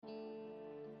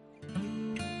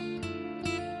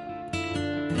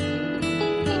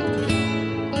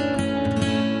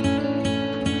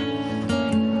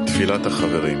תפילת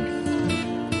החברים.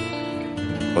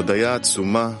 הודיה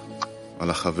עצומה על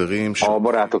החברים A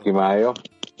barátok imája.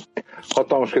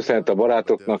 Hatalmas köszönet a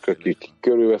barátoknak, akik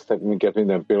körülvesznek minket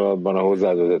minden pillanatban a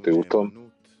hozzád vezető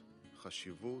úton.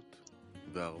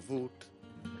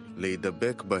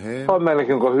 Add meg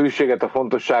nekünk a hűséget, a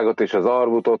fontosságot és az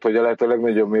arvutot, hogy a lehető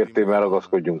legnagyobb mértékben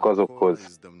ragaszkodjunk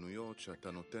azokhoz.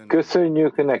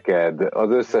 Köszönjük neked az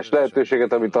összes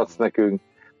lehetőséget, amit adsz nekünk,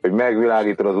 hogy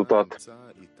megvilágítod az utat,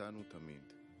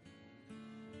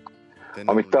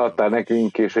 amit te adtál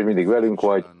nekünk, és hogy mindig velünk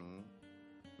vagy.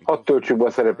 Hadd töltsük be a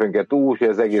szerepünket úgy, hogy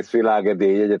az egész világ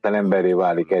edély egyetlen emberré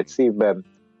válik egy szívben.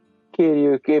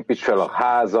 Kérjük, építs fel a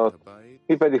házat,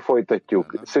 mi pedig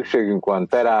folytatjuk. Szükségünk van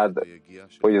te rád,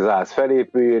 hogy az ház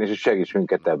felépüljön, és segíts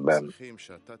minket ebben.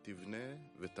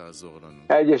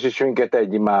 Egyesíts minket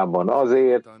egy imában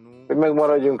azért, hogy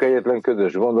megmaradjunk egyetlen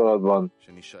közös gondolatban.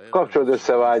 Kapcsold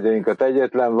össze vágyainkat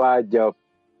egyetlen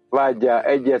vágyjá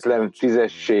egyetlen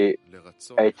fizessé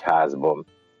egy házban.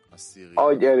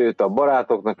 Adj erőt a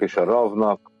barátoknak és a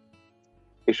Ravnak,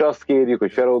 és azt kérjük,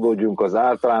 hogy feloldódjunk az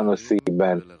általános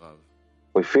szívben,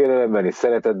 hogy félelemben és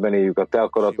szeretetben éljük a te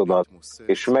akaratodat,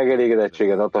 és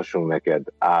megelégedettséget adhassunk neked.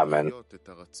 Ámen.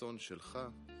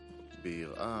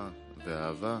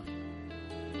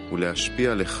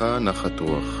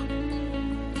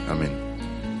 Amen.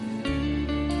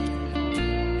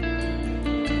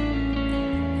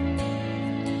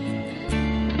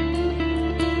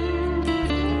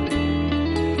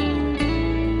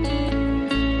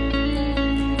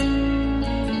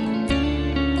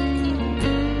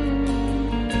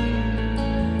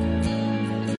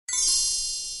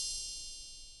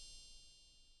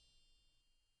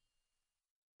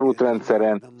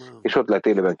 Útrendszeren, és ott lehet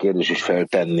élőben kérdés is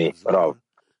feltenni, Rav.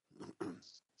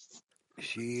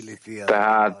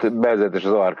 Tehát bevezetés az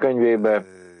Zohar könyvébe,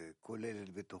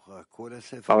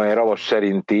 amely Ravos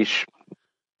szerint is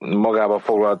magába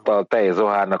foglalta a teljes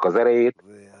Zohárnak az erejét.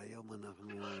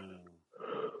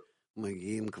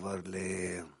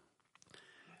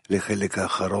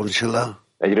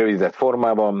 Egy rövidített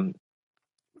formában,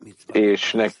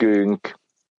 és nekünk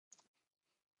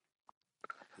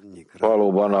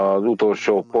valóban az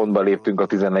utolsó pontba léptünk a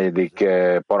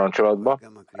 14. parancsolatba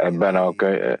ebben a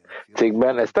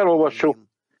cikkben. Ezt elolvassuk,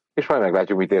 és majd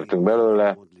meglátjuk, mit értünk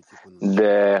belőle,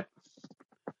 de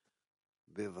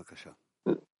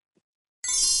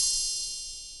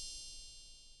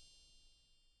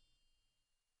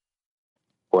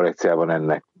korrekciában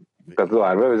ennek. A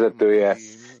Zohár bevezetője,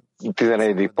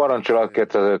 14. parancsolat,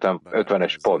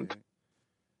 250-es pont.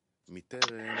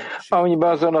 Amennyiben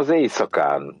azon az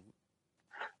éjszakán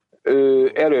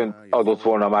ő előnyt adott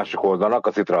volna a másik oldalnak,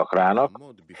 a Citrachrának,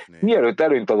 mielőtt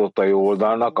előnyt adott a jó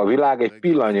oldalnak, a világ egy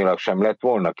pillanatnyilag sem lett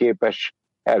volna képes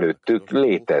előttük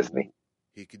létezni.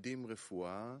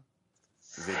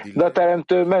 De a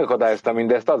Teremtő megakadályozta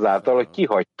mindezt azáltal, hogy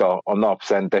kihagyta a nap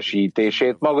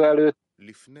szentesítését maga előtt,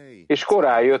 és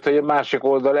korán jött, hogy a másik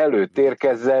oldal előtt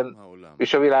érkezzen,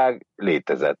 és a világ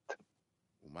létezett.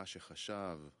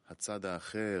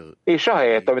 És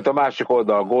ahelyett, amit a másik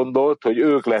oldal gondolt, hogy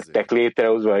ők lettek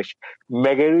létrehozva és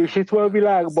megerősítve a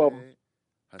világban,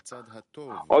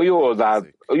 a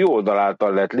jó oldal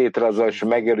által lett létrehozva és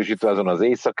megerősítve azon az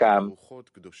éjszakán,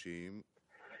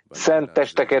 szent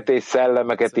testeket és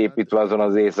szellemeket építve azon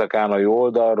az éjszakán a jó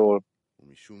oldalról.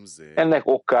 Ennek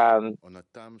okán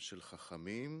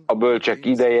a bölcsek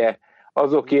ideje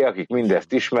azoké, akik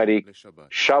mindezt ismerik,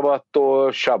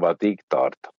 sabattól sabatig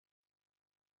tart.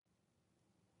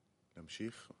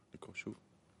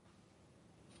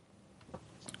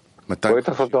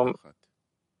 Folytathatom.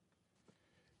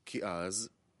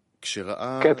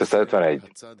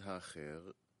 251.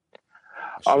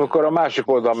 Amikor a másik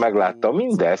oldal meglátta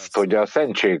mindezt, hogy a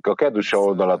szentség a kedusha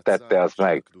oldala tette azt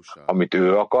meg, amit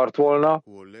ő akart volna,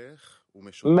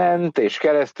 ment és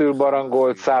keresztül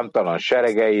barangolt számtalan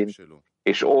seregein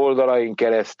és oldalain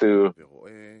keresztül,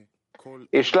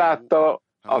 és látta,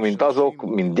 amint azok,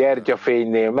 mint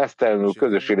gyertyafénynél meztelenül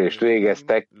közösülést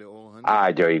végeztek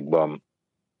ágyaikban.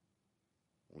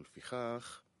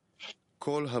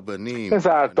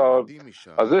 Ezáltal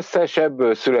az összes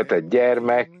ebből született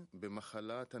gyermek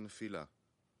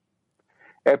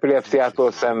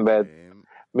epilepsziától szenved,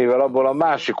 mivel abból a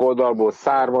másik oldalból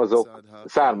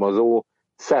származó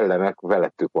szellemek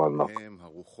velettük vannak.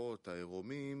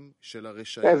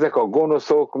 Ezek a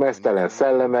gonoszok meztelen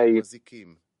szellemei,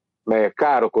 melyek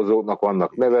károkozóknak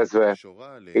vannak nevezve,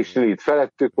 és Lilith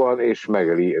felettük van, és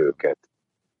megöli őket.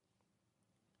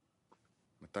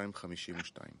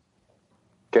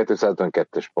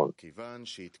 252-es pont.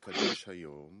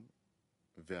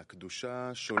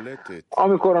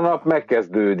 Amikor a nap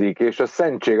megkezdődik, és a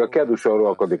szentség, a kedusza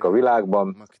uralkodik a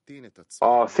világban,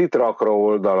 a szitrakra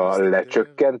oldala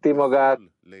lecsökkenti magát,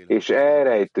 és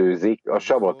elrejtőzik a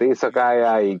sabat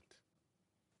éjszakájáig,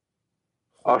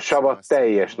 a sabat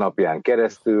teljes napján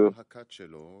keresztül,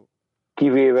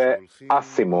 kivéve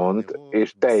Assimont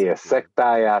és teljes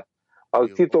szektáját,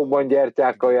 akik titokban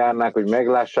gyertyákkal járnák, hogy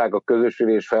meglássák a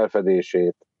közösülés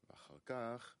felfedését.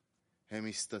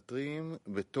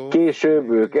 Később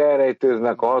ők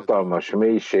elrejtőznek a hatalmas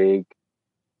mélység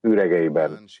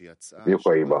üregeiben,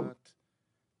 lyukaiban.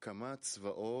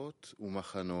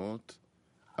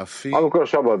 Amikor a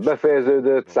sabat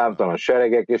befejeződött, számtalan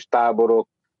seregek és táborok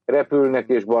repülnek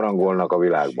és barangolnak a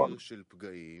világban.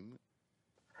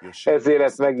 Ezért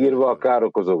lett megírva a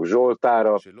károkozók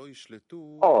zsoltára: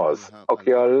 az,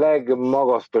 aki a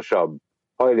legmagasztosabb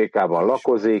hajlékában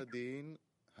lakozik,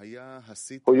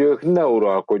 hogy ők ne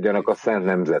uralkodjanak a szent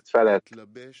nemzet felett.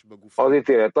 Az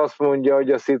ítélet azt mondja,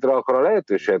 hogy a szitrakra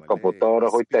lehetőséget kapott arra,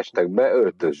 hogy testekbe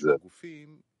öltözzön.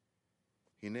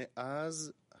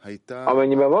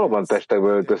 Amennyiben valóban testekbe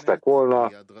öltöztek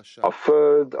volna, a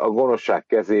föld a gonoszság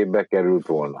kezébe került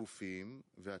volna.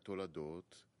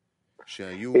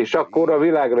 És akkor a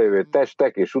világra jövő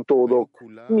testek és utódok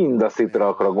mind a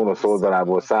szitrakra gonosz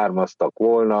oldalából származtak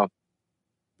volna,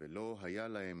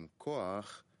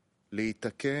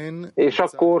 és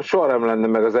akkor soha nem lenne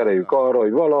meg az erejük arra,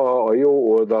 hogy valaha a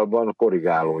jó oldalban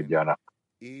korrigálódjanak.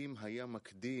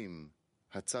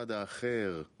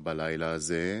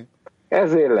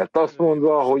 Ezért lett azt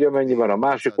mondva, hogy amennyiben a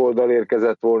másik oldal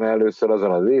érkezett volna először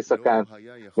azon az éjszakán,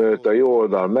 mielőtt a jó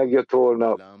oldal megjött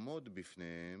volna,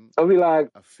 a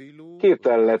világ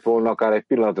képtelen lett volna akár egy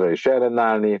pillanatra is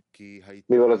ellenállni,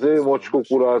 mivel az ő mocskuk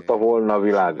uralta volna a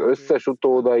világ összes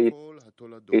utódait,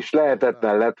 és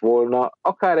lehetetlen lett volna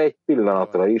akár egy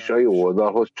pillanatra is a jó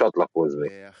oldalhoz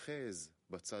csatlakozni.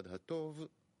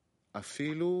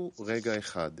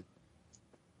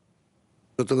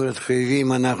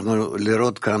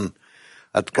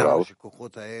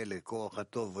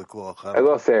 Ez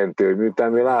azt jelenti, hogy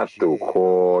miután mi láttuk,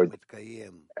 hogy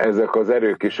ezek az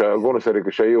erők is, a gonosz erők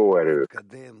és a jó erők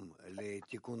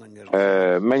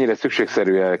mennyire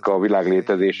szükségszerűek a világ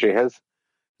létezéséhez,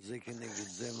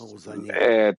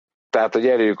 tehát, hogy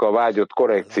elérjük a vágyott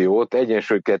korrekciót,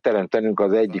 egyensúlyt kell teremtenünk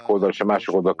az egyik oldal és a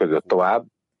másik oldal között tovább.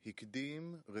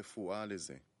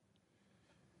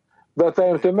 De a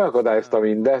teremtő megakadályozta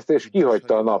mindezt, és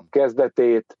kihagyta a nap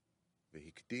kezdetét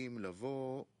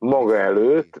maga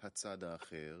előtt,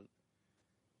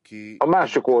 a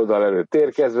másik oldal előtt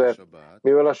érkezve,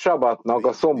 mivel a sabatnak,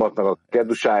 a szombatnak a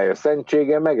kedusája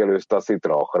szentsége megelőzte a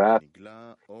szitra achrát,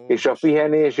 és a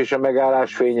pihenés és a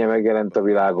megállás fénye megjelent a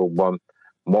világokban,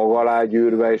 maga alá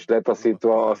gyűrve és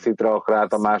letaszítva a szitra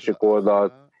achrát a másik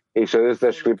oldalt, és az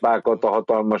összes klipákat a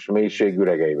hatalmas mélység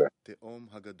üregeibe.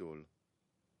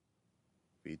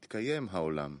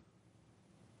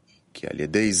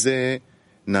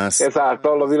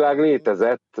 Ezáltal a világ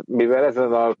létezett,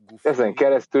 mivel ezen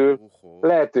keresztül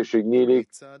lehetőség nyílik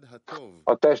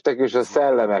a testek és a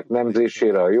szellemek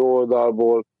nemzésére a jó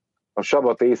oldalból, a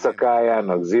sabat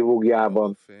éjszakájának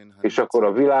zivugjában, és akkor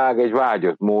a világ egy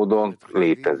vágyott módon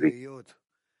létezik.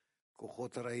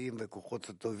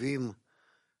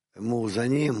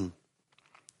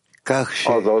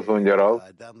 Azaz, mondja Rav,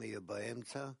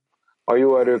 a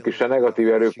jó erők és a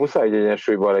negatív erők muszáj egy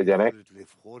egyensúlyban legyenek,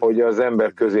 hogy az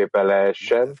ember középen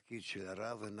lehessen,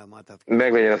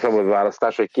 meglegyen a szabad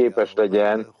választás, hogy képes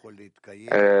legyen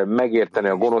megérteni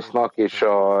a gonosznak és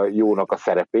a jónak a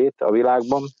szerepét a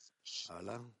világban.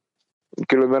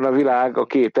 Különben a világ a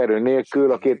két erő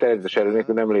nélkül, a két erő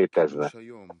nélkül nem létezne.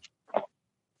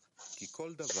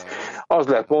 Az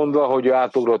lett mondva, hogy ő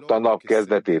átugrott a nap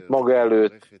kezdetét maga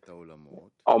előtt,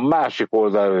 a másik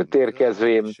oldal előtt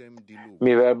érkezvén,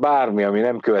 mivel bármi, ami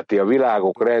nem követi a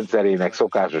világok rendszerének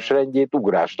szokásos rendjét,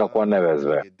 ugrásnak van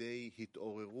nevezve.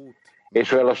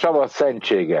 És mivel a sabat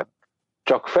szentsége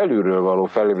csak felülről való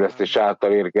felébresztés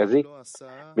által érkezik,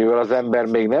 mivel az ember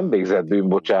még nem végzett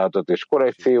bűnbocsánatot és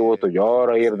korrekciót, hogy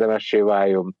arra érdemessé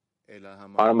váljon,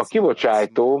 hanem a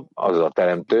kibocsájtó, azaz a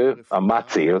teremtő, a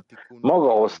Macil, maga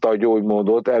hozta a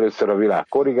gyógymódot először a világ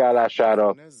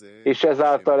korrigálására, és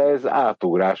ezáltal ez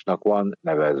átugrásnak van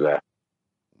nevezve.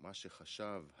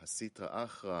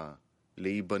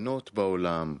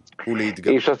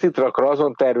 És a szitrakra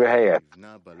azon terve helyett,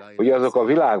 hogy azok a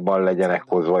világban legyenek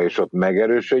hozva, és ott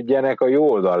megerősödjenek, a jó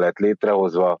oldal lett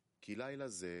létrehozva,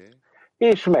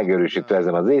 és megerősítve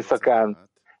ezen az éjszakán,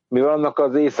 mivel annak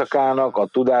az éjszakának a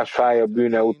tudásfája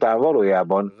bűne után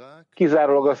valójában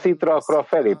kizárólag a szitrakra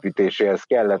felépítéséhez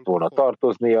kellett volna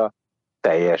tartoznia,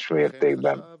 teljes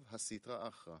mértékben.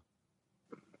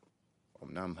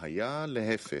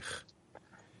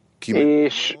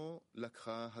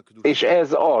 És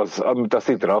ez az, amit a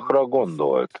Szitra Achra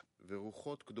gondolt.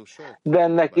 De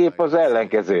ennek épp az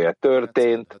ellenkezője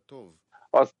történt.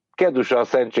 A kedusha, a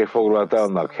szentség foglalta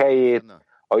annak helyét,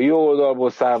 a jó oldalból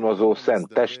származó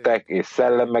szent testek és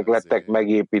szellemek lettek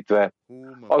megépítve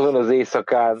azon az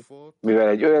éjszakán, mivel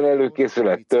egy olyan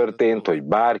előkészület történt, hogy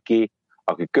bárki,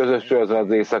 aki közösül azon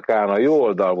az éjszakán a jó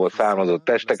oldalból származó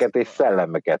testeket és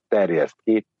szellemeket terjeszt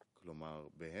ki,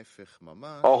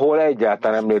 ahol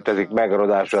egyáltalán nem létezik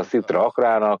megradása a Szitra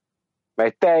Achrának,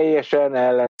 mely teljesen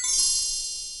ellen.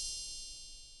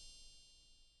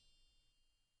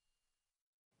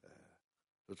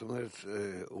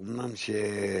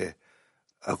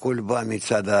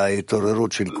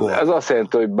 Ez azt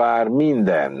jelenti, hogy bár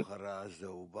minden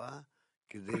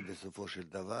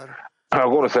a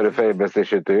gonosz erő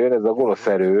felébresztésétől jön, ez a gonosz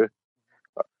erő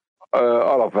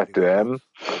alapvetően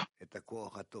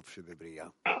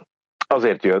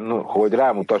azért jön, hogy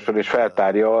rámutasson és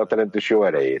feltárja a teremtés jó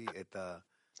erejét.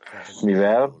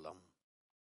 Mivel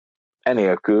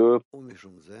enélkül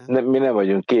mi nem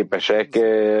vagyunk képesek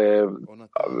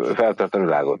feltartani a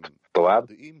világot. Tovább.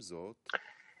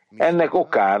 Ennek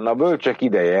okán a bölcsek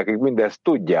ideje, akik mindezt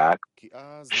tudják,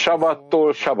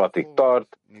 sabattól sabatig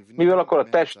tart, mivel akkor a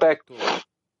testek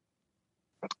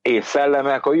és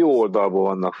szellemek a jó oldalból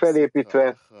vannak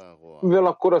felépítve, mivel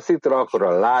akkor a Szitra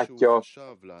Achra látja,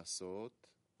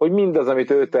 hogy mindaz,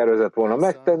 amit ő tervezett volna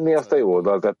megtenni, azt a jó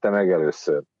oldal tette meg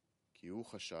először.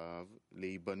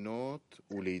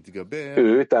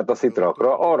 Ő, tehát a Szitra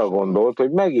Achra arra gondolt,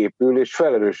 hogy megépül és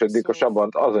felerősödik a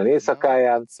sabat azon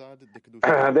éjszakáján,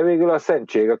 de végül a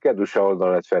szentség a kedusha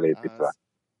oldal lett felépítve.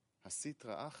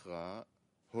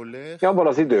 Abban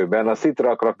az időben a Szitra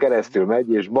Achra keresztül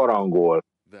megy és barangol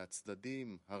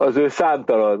az ő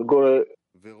számtalan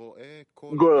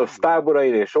gonosz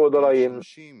táborain és oldalain,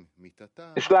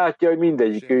 és látja, hogy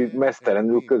mindegyikük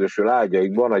meztelenül közösül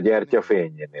ágyaikban a gyertya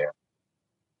fényénél.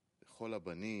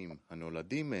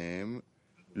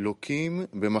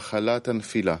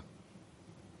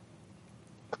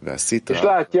 És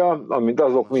látja, amint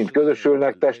azok mind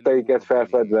közösülnek testeiket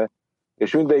felfedve,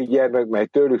 és mindegyik gyermek, mely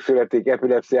tőlük születik,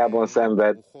 epilepsziában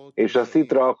szenved, és a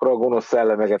Szitra Achra gonosz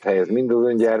szellemeket helyez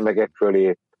mindazon gyermekek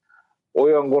fölé,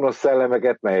 olyan gonosz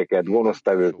szellemeket, melyeket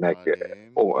gonosztevőknek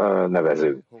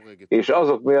nevezünk. És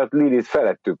azok miatt Lilith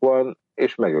felettük van,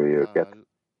 és megöli őket.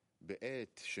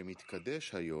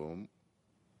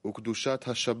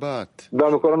 De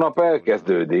amikor a nap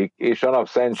elkezdődik, és a nap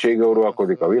szentsége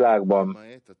uralkodik a világban,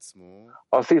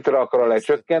 a Szitra Achra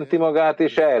lecsökkenti magát,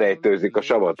 és elrejtőzik a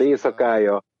sabat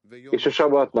éjszakája, és a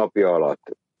sabat napja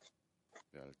alatt.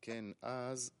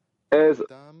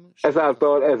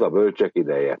 Ezáltal ez a bölcsek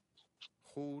ideje.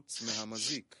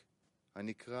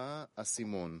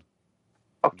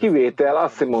 A kivétel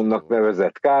Asimonnak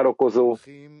nevezett károkozó,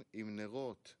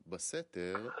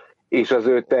 és az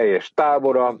ő teljes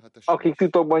tábora, akik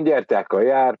titokban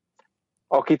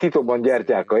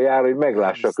gyertyákkal jár, hogy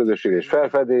meglássa a közösülés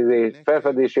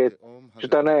felfedését, és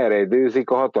utána elrejtőzik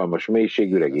a hatalmas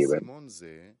mélység üregében.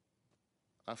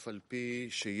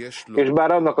 És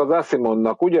bár annak az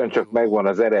Asimonnak ugyancsak megvan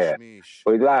az ereje,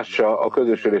 hogy lássa a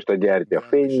közösülést a gyertya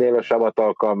fénynél a sabat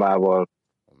alkalmával,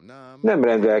 nem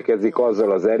rendelkezik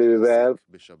azzal az erővel,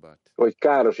 hogy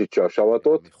károsítsa a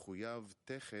sabatot,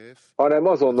 hanem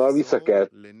azonnal vissza kell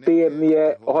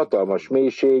térnie a hatalmas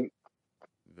mélység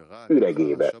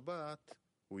üregébe.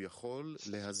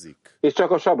 És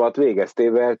csak a sabat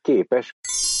végeztével képes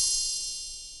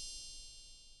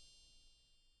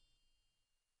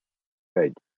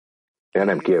Я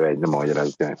nem kivegy, nem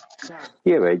magyarázni.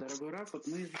 Kivegy.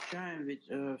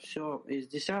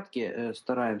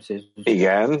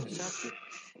 Igen.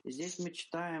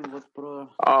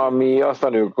 Ami azt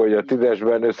tanuljuk, hogy a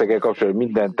tízesben össze kell kapcsolni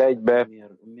mindent egybe,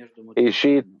 és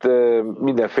itt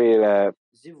mindenféle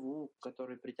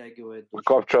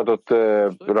kapcsolatot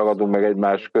ragadunk meg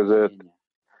egymás között,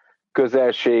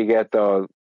 közelséget, a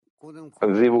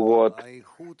zivugot,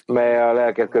 mely a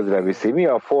lelket közre viszi. Mi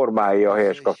a formája a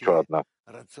helyes kapcsolatnak?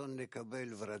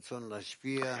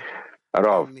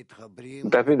 Rav.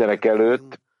 Tehát mindenek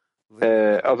előtt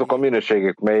azok a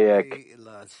minőségek, melyek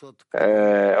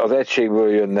az egységből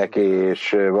jönnek,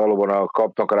 és valóban a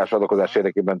kaptakarás adakozás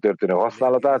érdekében történő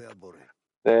használatát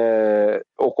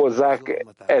okozzák,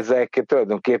 ezek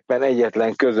tulajdonképpen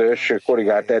egyetlen közös,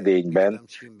 korrigált edényben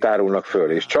tárulnak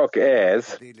föl, és csak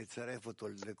ez,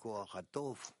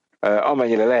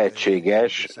 amennyire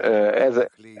lehetséges, ez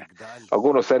a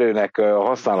gonosz erőnek a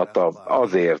használata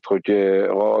azért, hogy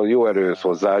a jó erőhöz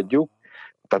hozzáadjuk,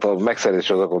 tehát a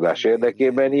megszerzés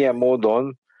érdekében, ilyen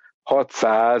módon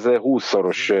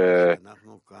 620-szoros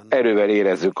erővel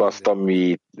érezzük azt,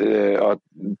 ami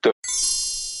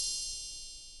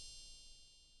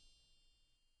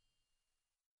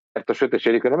a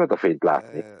sötétségben nem lehet a fényt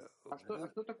látni.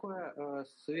 Что такое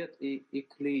свет и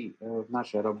клей в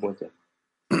нашей работе?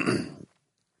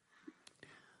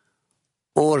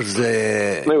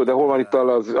 Na jó, de hol van itt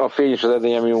a fény és az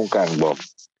edény a mi munkánkban?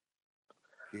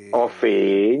 A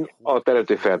fény a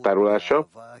teremtő feltárulása,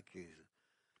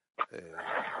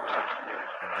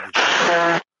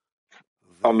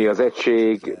 ami az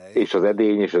egység és az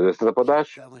edény és az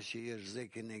összetapadás,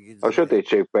 a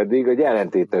sötétség pedig egy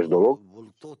ellentétes dolog,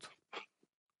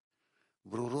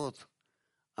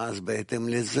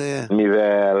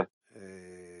 mivel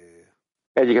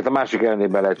egyiket a másik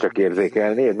ellenében lehet csak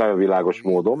érzékelni, egy nagyon világos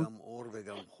módon,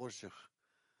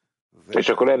 és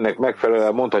akkor ennek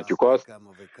megfelelően mondhatjuk azt,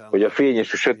 hogy a fény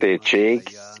és a sötétség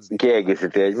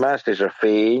kiegészíti egymást, és a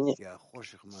fény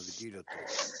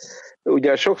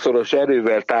ugye sokszoros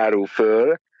erővel tárul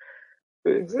föl,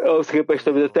 ahhoz képest,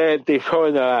 amit a teremtés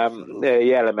hajnalán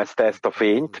jellemezte ezt a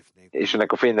fényt, és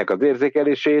ennek a fénynek az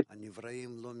érzékelését,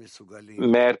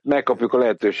 mert megkapjuk a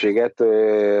lehetőséget,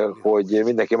 hogy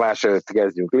mindenki más előtt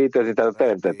kezdjünk létezni, tehát a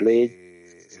teremtett lény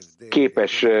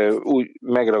képes úgy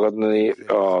megragadni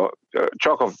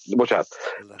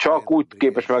csak úgy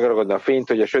képes megragadni a fényt,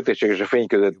 hogy a sötétség és a fény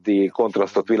közötti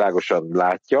kontrasztot világosan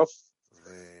látja.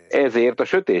 Ezért a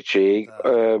sötétség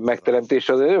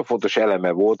megteremtése az egy nagyon fontos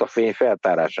eleme volt a fény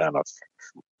feltárásának.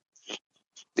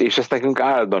 És ezt nekünk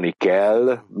áldani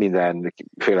kell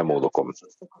mindenféle módokon.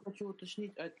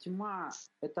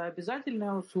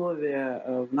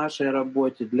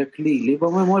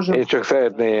 Én csak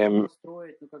szeretném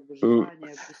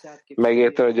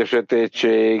megérteni, hogy a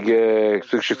sötétség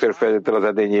szükségszerű feltétel az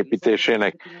edény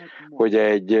építésének, hogy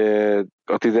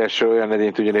a 10-es olyan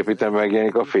edényt ugyan építeni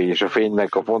megjelenik a fény, és a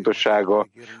fénynek a fontossága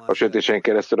a sötétségen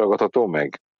keresztül ragadható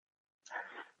meg.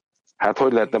 Hát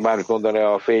hogy lehetne bármit mondani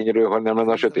a fényről, ha nem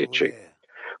lenne a sötétség?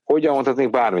 Hogyan mondhatnék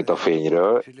bármit a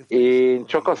fényről? Én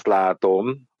csak azt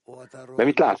látom, mert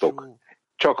mit látok?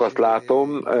 Csak azt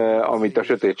látom, amit a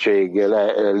sötétség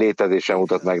létezése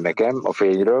mutat meg nekem a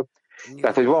fényről.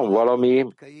 Tehát, hogy van valami,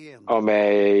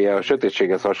 amely a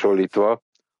sötétséghez hasonlítva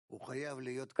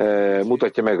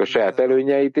mutatja meg a saját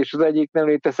előnyeit, és az egyik nem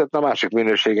létezhetne a másik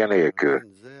minősége nélkül.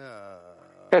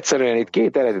 Egyszerűen itt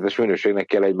két ellentétes minőségnek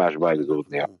kell egymásba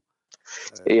ágyazódnia.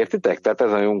 Értitek? Tehát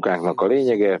ez a munkánknak a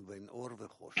lényege,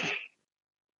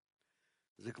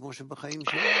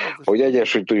 hogy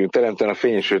egyensúlyt tudjunk teremteni a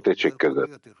fény és sötétség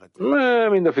között.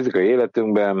 Mind a fizikai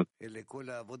életünkben,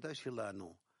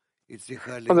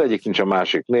 az egyik nincs a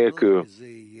másik nélkül.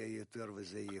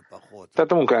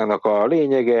 Tehát a munkánknak a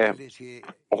lényege,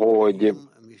 hogy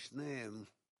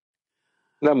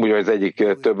nem úgy, hogy az egyik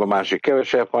több, a másik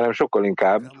kevesebb, hanem sokkal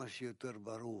inkább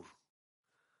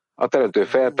a teremtő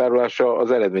feltárulása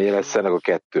az eredménye lesz ennek a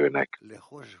kettőnek.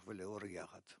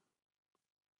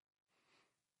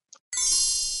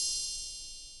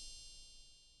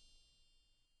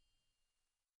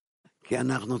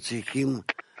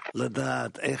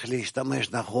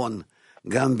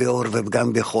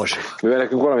 Mivel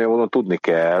nekünk valamilyen módon tudni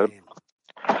kell,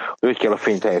 hogy kell a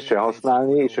fényt helyesen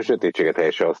használni, és a sötétséget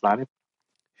helyesen használni.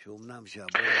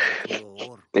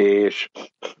 És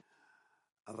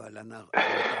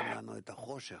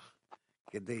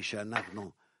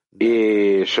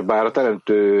bár a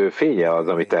teremtő fénye az,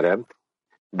 ami teremt,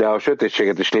 de a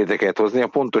sötétséget is létre kell hozni, a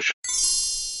pontos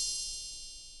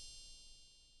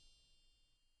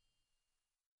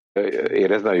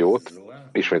érezd a jót,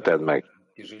 ismételd meg.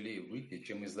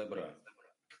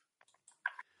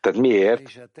 Tehát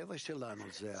miért?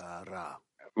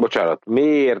 Bocsánat,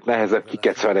 miért nehezebb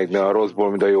kikecmeregni a rosszból,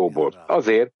 mint a jóból?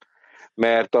 Azért,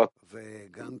 mert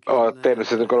a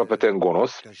természetünk alapvetően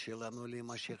gonosz,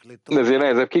 ezért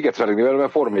nehezebb kikecmeregni vele,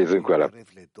 mert formézünk vele.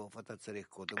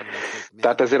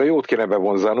 Tehát ezért a jót kéne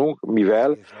bevonzanunk,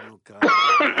 mivel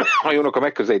a jónak a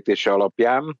megközelítése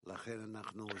alapján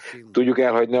tudjuk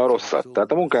elhagyni a rosszat.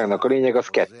 Tehát a munkánknak a lényeg az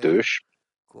kettős.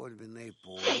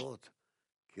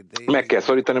 Meg kell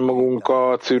szorítani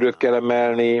magunkat, szűrőt kell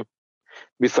emelni,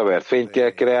 visszavert fényt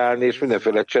kell kreálni, és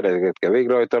mindenféle cseleket kell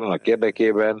végrehajtani annak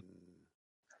érdekében,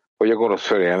 hogy a gonosz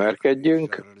fölé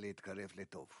emelkedjünk,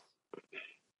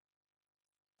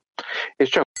 és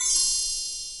csak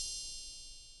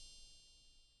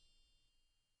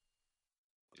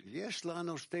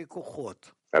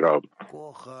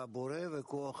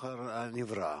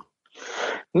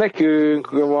nekünk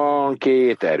van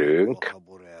két erőnk.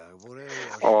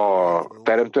 A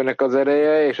teremtőnek az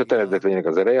ereje és a teremtett lénynek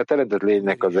az ereje. A teremtett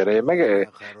lénynek az ereje meg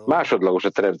másodlagos a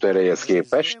teremtő erejehez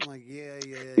képest,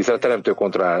 hiszen a teremtő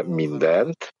kontrollál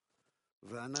mindent,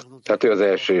 tehát ő az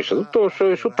első és az utolsó,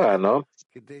 és utána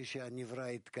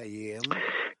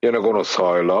jön a gonosz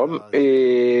hajlam,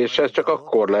 és ez csak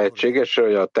akkor lehetséges,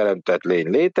 hogy a teremtett lény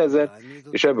létezzen,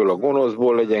 és ebből a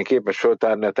gonoszból legyen képes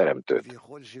föltárni a teremtőt,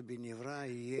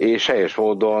 és helyes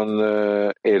módon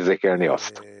érzékelni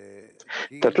azt.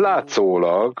 Tehát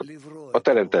látszólag a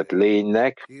teremtett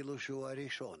lénynek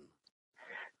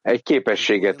egy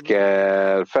képességet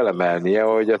kell felemelnie,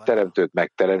 hogy a teremtőt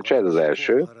megteremtse, ez az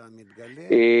első,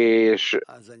 és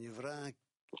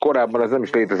korábban ez nem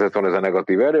is létezett volna ez a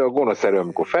negatív erő, a gonosz erő,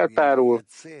 amikor feltárul,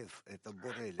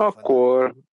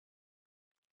 akkor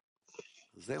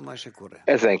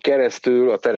ezen keresztül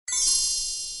a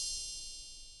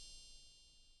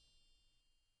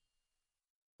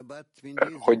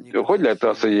hogy lehet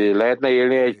az, hogy lehetne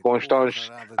élni egy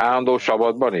konstans, állandó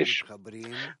sabbatban is?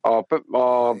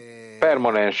 A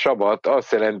permanens sabbat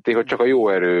azt jelenti, hogy csak a jó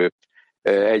erő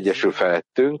egyesül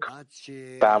felettünk,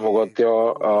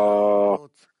 támogatja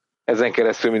ezen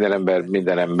keresztül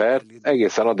minden ember,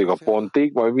 egészen addig a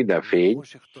pontig, majd minden fény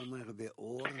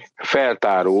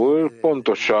feltárul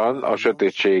pontosan a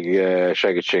sötétség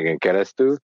segítségén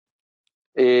keresztül,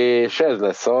 és ez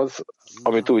lesz az,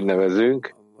 amit úgy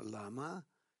nevezünk,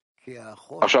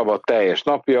 a sabbat teljes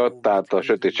napja, tehát a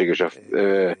sötétség és a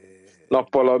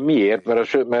nappal. Miért?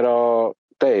 Mert a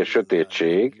teljes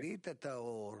sötétség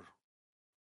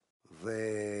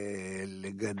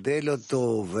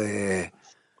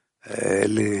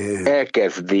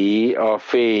elkezdi a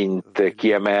fényt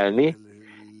kiemelni,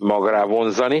 magára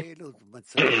vonzani,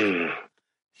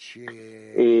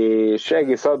 és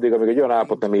egész addig, amíg egy olyan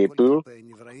állapot nem épül,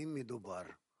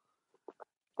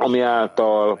 ami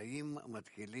által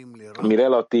mi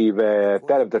relatíve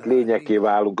teremtett lényekké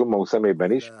válunk önmagunk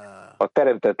szemében is, a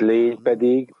teremtett lény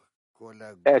pedig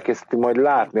elkezdi majd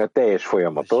látni a teljes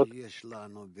folyamatot,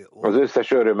 az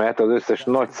összes örömet, az összes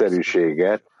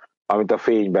nagyszerűséget, amit a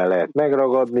fényben lehet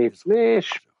megragadni,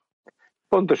 és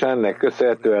pontosan ennek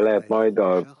köszönhetően lehet majd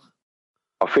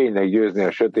a fénynek győzni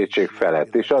a sötétség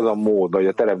felett. És az a mód, hogy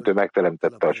a teremtő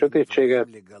megteremtette a sötétséget,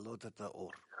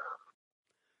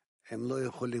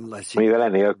 mivel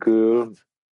enélkül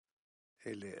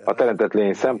a teremtett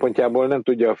lény szempontjából nem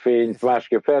tudja a fényt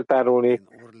másképp feltárolni,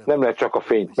 nem lehet csak a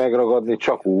fényt megragadni,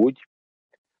 csak úgy,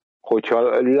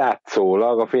 hogyha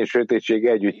látszólag a fény-sötétség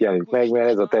együtt jelenik meg, mert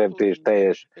ez a teremtés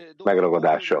teljes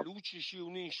megragadása.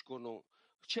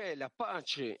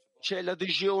 C'è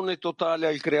l'adesione totale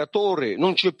al creatore,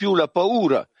 non c'è più la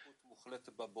paura.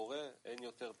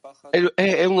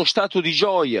 È uno stato di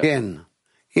gioia. De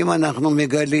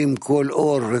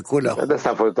ezt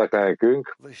nem folytatták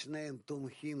nekünk.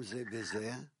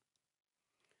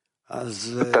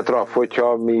 Tehát Raf,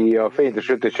 hogyha mi a fényt és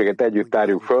sötétséget együtt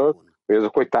tárjuk föl, hogy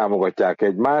azok hogy támogatják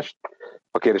egymást,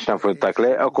 a kérdést nem folytatták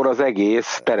le, akkor az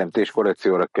egész teremtés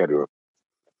korrekcióra kerül.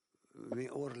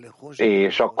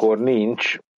 És akkor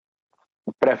nincs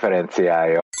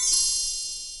preferenciája.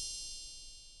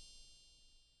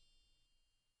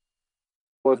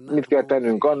 Ott mit kell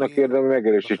tennünk annak érdemében, hogy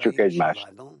megerősítsük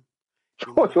egymást.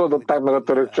 Hogy oldották meg a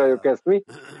török csajok ezt mi?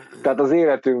 Tehát az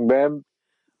életünkben,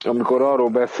 amikor arról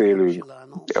beszélünk,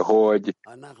 hogy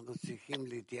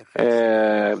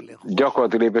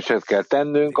gyakorlati lépéseket kell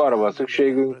tennünk, arra van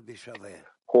szükségünk,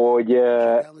 hogy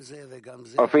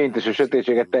a fényt és a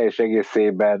sötétséget teljes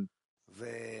egészében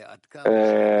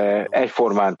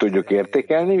egyformán tudjuk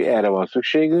értékelni, erre van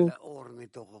szükségünk,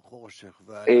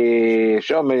 és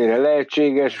amennyire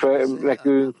lehetséges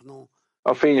nekünk,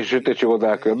 a fény és sötétség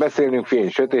oldalán kell beszélnünk, fény,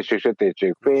 sötétség,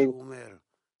 sötétség, fény,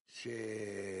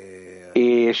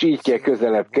 és így kell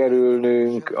közelebb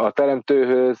kerülnünk a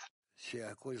teremtőhöz,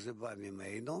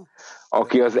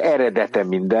 aki az eredete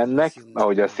mindennek,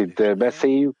 ahogy azt itt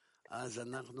beszéljük,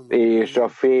 és a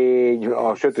fény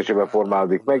a sötétségben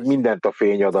formálódik meg, mindent a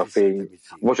fény ad a fény,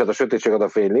 a sötétség ad a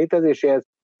fény létezéséhez.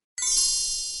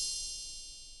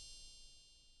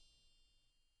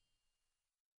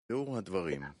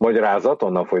 Magyarázat,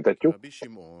 onnan folytatjuk.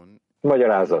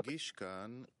 Magyarázat.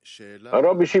 A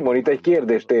Rabbi Simon itt egy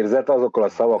kérdést érzett azokkal a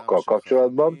szavakkal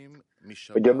kapcsolatban,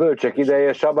 hogy a bölcsek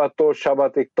ideje sabbattól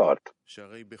sabbatig tart.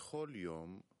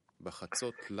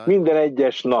 Minden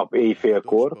egyes nap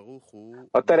éjfélkor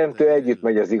a teremtő együtt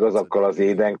megy az igazakkal az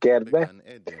édenkertbe,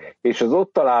 és az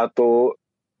ott található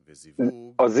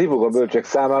a zivug a bölcsek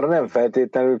számára nem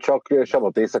feltétlenül csak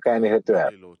sabbat éjszakán érhető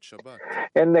el.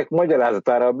 Ennek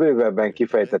magyarázatára bővebben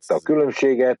kifejtette a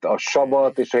különbséget a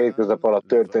sabbat és a hétköznap alatt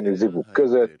történő zivug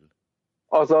között,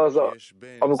 azaz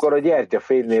amikor a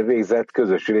gyertyafénynél végzett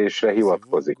közösülésre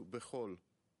hivatkozik.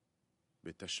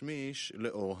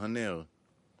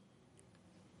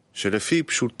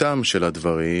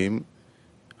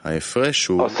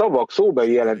 A szavak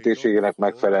szóbeli jelentésének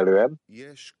megfelelően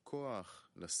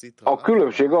a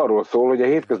különbség arról szól, hogy a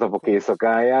hétköznapok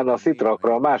éjszakáján a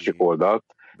szitrakra a másik oldalt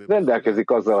rendelkezik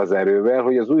azzal az erővel,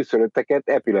 hogy az újszülötteket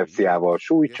epilepsziával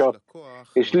sújtsa,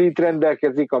 és Lit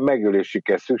rendelkezik a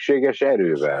megölésükhez szükséges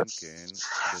erővel.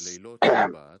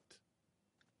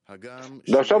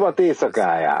 De a sabat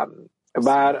éjszakáján,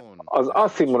 bár az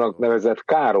Asimonok nevezett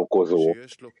károkozó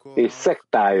és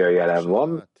szektája jelen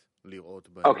van,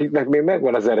 akiknek még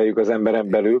megvan az erejük az emberen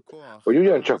belül, hogy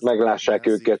ugyancsak meglássák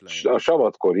őket a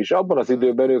sabatkor is, abban az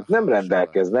időben ők nem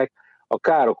rendelkeznek a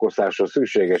károkozásra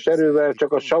szükséges erővel,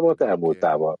 csak a sabat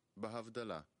elmúltával.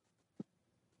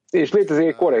 És létezik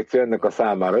egy korrekció ennek a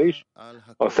számára is,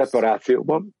 a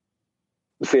szeparációban,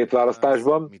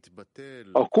 szétválasztásban,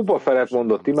 a kupa felett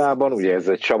mondott imában, ugye ez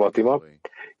egy sabatima,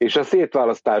 és a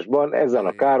szétválasztásban ezen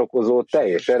a károkozó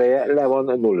teljes ereje le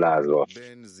van nullázva.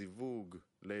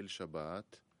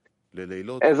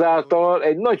 Ezáltal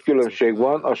egy nagy különbség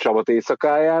van a sabat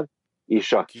éjszakáján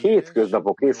és a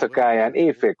hétköznapok éjszakáján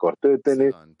éjfélkor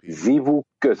történő zivug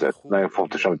között. Nagyon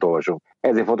fontos, amit olvasunk.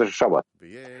 Ezért fontos a sabat.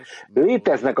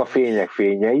 Léteznek a fények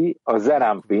fényei, a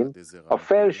zerampin, a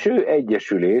felső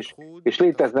egyesülés, és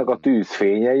léteznek a tűz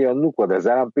fényei, a nukva de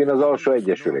zerampin, az alsó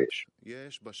egyesülés.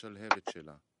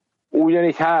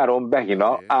 Ugyanígy 3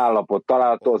 behina állapot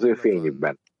található az ő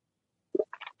fényükben.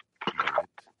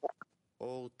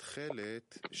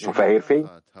 A fehér fény,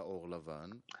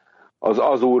 az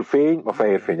azúr fény, a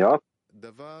fehér fény alatt,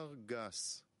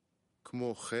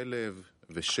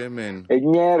 egy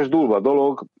nyers, durva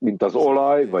dolog, mint az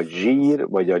olaj, vagy zsír,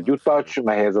 vagy a gyutacs,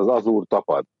 melyhez az azúr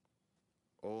tapad.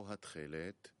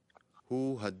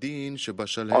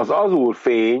 Az azúr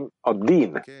fény, a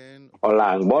din a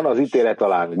lángban, az ítélet a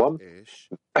lángban,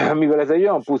 mivel ez egy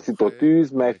olyan pusztító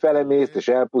tűz, mely felemészt és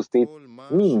elpusztít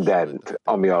mindent,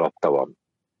 ami alatta van.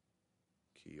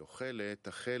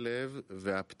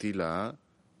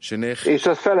 És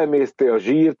az felemészti a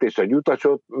zsírt és a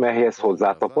gyutacsot, melyhez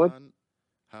hozzátapad.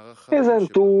 Ezen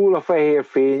túl a fehér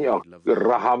fény, a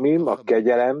rahamim, a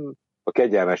kegyelem, a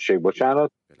kegyelmesség,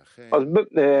 bocsánat, az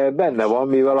benne van,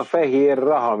 mivel a fehér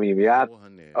rahamimját,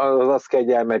 azaz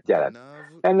kegyelmet jelent.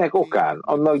 Ennek okán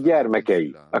annak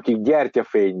gyermekei, akik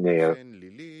gyertyafénynél,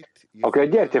 akik a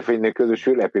gyertyafénynél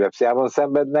közösül epilepsziában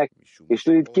szenvednek, és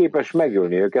Lilit képes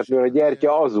megölni őket, mivel a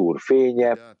gyertya azúr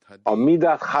fénye, a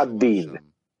midat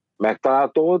haddin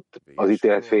megtalálható ott, az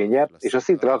ítélet fénye, és a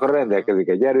szitrakra rendelkezik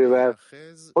egy erővel,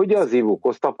 hogy az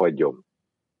zivughoz tapadjon.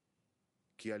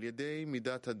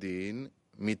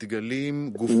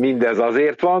 Mindez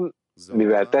azért van,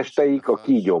 mivel testeik, a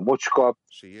kígyó mocska,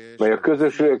 mely a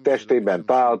közösülők testében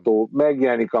található,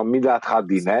 megjelenik a midat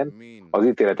haddinen, az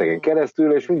ítéleteken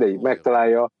keresztül, és mindegyik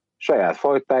megtalálja saját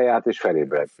fajtáját és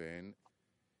felébred.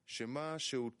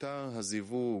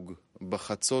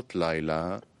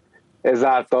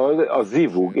 Ezáltal a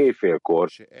zivug éjfélkor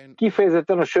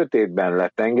kifejezetten a sötétben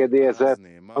lett engedélyezve,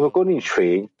 amikor nincs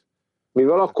fény,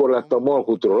 mivel akkor lett a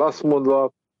Malkutról azt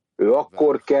mondva, ő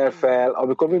akkor kell fel,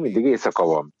 amikor még mindig éjszaka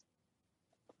van.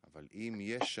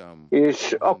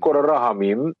 És akkor a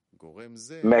rahamim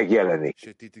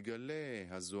megjelenik.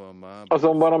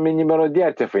 Azonban amennyiben a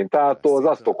gyertyafény található, az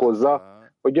azt okozza,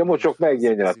 hogy a mocsok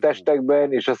megjelenjen a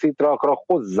testekben, és a szitrakra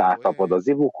hozzátapad a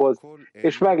zivughoz,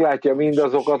 és meglátja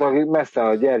mindazokat, akik messze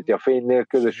a gyertyafénynél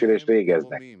közösülést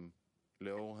végeznek.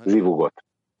 Zivugot.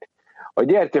 A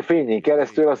gyertyafényén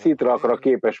keresztül a szitrakra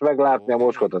képes meglátni a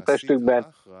mocskot a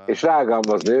testükben, és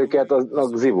rágalmazni őket a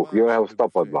zivugjóhoz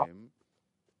tapadva.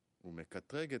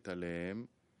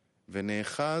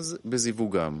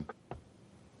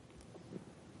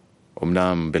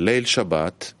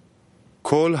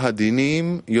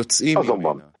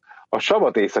 Azonban a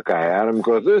sabat éjszakáján,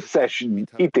 amikor az összes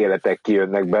ítéletek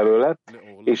kijönnek belőle,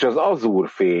 és az azúr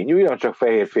fény ugyancsak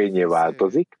fehér fényé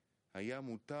változik,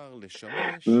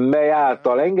 mely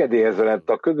által engedélyezve lett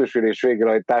a közösülés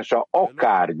végrehajtása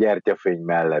akár gyertyafény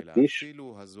mellett is,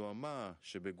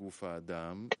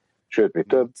 sőt, mi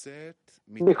több,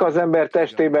 mikor az ember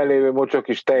testében lévő mocsok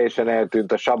is teljesen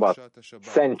eltűnt a sabat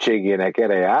szentségének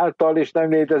ereje által, és nem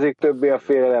létezik többé a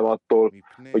félelem attól,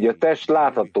 hogy a test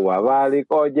láthatóvá válik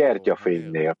a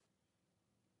gyertyafénynél.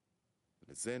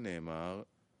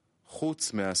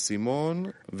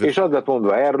 És az lett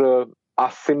mondva erről,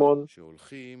 Asimon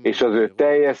és az ő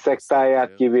teljes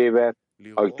szektáját kivéve,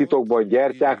 akik titokban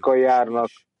gyertyákkal járnak,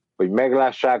 hogy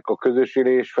meglássák a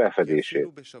közösülés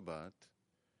felfedését.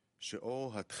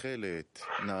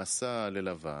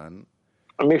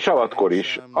 még savatkor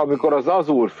is, amikor az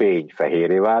azúr fény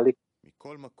fehérré válik,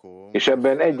 és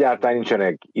ebben egyáltalán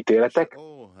nincsenek ítéletek,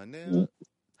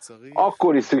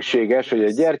 akkor is szükséges, hogy a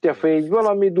gyertyafény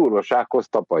valami durvasághoz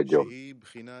tapadjon.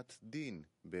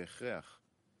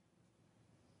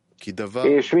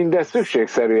 És mindez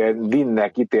szükségszerűen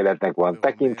dinnek, ítéletnek van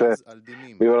tekintve,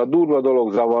 mivel a durva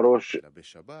dolog zavaros,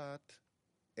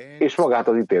 és magát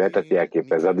az ítéletet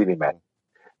jelképezze, a dinimet.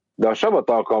 De a sabat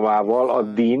alkalmával a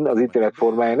din, az ítélet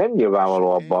formája nem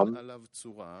nyilvánvaló abban,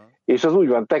 és az úgy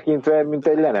van tekintve, mint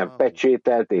egy le nem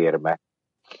pecsételt érme.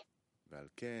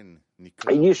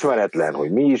 Így ismeretlen,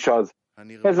 hogy mi is az,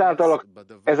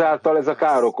 ezáltal ez a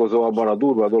károkozó abban a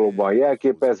durva dologban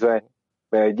jelképezve,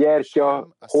 mert egy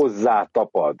gyertya hozzá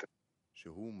tapad.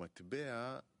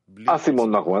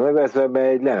 Asimonnak van nevezve,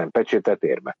 mert egy le nem pecsételt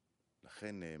érme.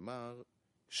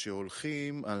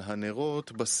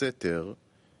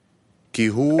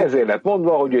 Ezért lett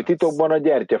mondva, hogy ők titokban a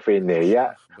gyertyafénynél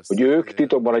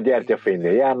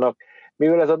járnak,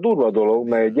 mivel ez a durva dolog,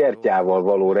 mert a gyertyával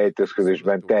való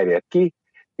rejtőzködésben terjed ki,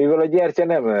 mivel a gyertya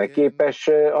nem lenne képes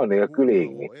anélkül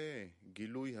égni.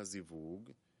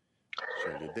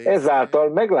 Ezáltal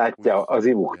meglátja az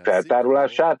ivuk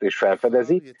feltárulását és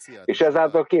felfedezi, és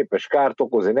ezáltal képes kárt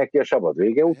okozni neki a sabat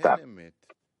vége után.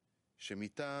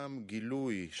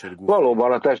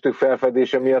 Valóban a testük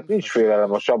felfedése miatt nincs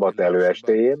félelem a sabat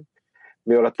előestéjén,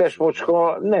 mivel a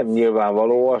testmocska nem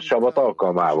nyilvánvaló a sabat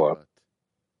alkalmával.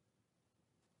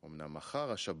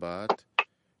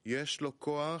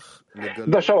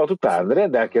 De a sabat után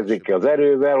rendelkezik az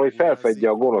erővel, hogy felfedje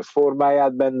a gonosz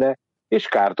formáját benne, és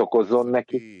kárt okozzon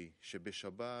neki.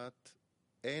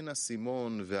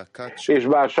 És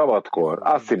bár sabatkor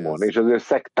Asimon és az ő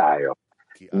szektája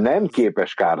nem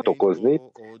képes kárt okozni,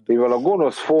 mivel a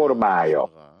gonosz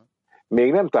formája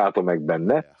még nem találta meg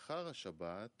benne,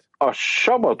 a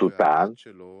sabat után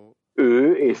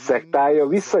ő és szektája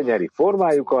visszanyeri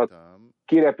formájukat,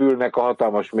 kirepülnek a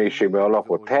hatalmas mélységbe a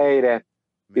lakott helyre,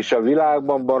 és a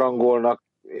világban barangolnak,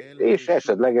 és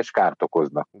esetleges kárt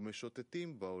okoznak.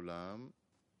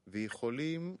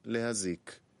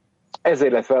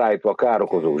 Ezért lett felállítva a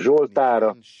károkozók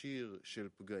zsoltára.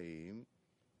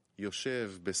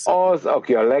 Az,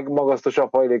 aki a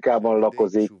legmagasztosabb hajlékában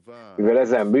lakozik, mivel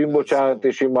ezen bűnbocsánat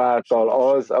és ima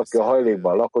által az, aki a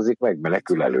hajlékban lakozik,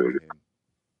 megmenekül előlük.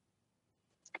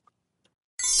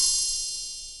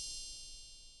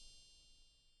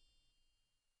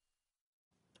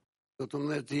 זאת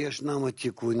אומרת, ישנם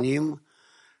התיקונים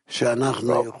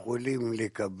שאנחנו יכולים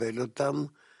לקבל אותם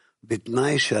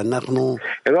בתנאי שאנחנו...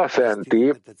 Ez azt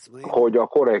jelenti, hogy a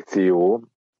korrekció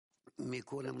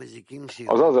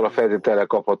az azzal a feltétellel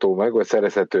kapható meg, vagy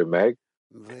szerezhető meg,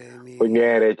 hogy mi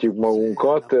elrejtjük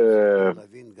magunkat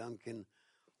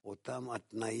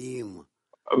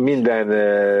minden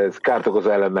kárt okozó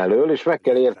elem elől, és meg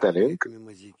kell értenünk,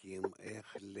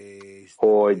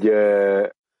 hogy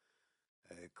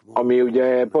ami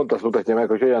ugye pont azt mutatja meg,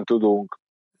 hogy hogyan tudunk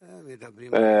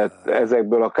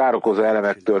ezekből a károkozó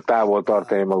elemektől távol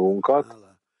tartani magunkat.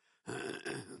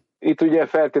 Itt ugye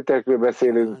feltételekről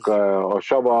beszélünk, a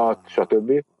sabat,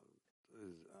 stb.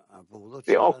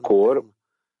 Akkor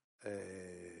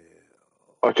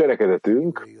a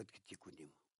cselekedetünk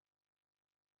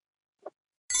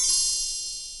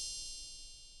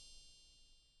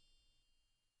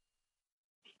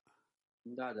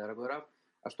Да, дорогой Рав,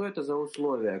 а что это за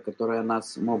условия, которые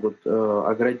нас могут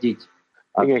оградить?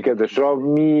 Igen, kedves Rav,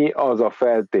 mi az a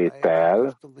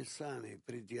feltétel,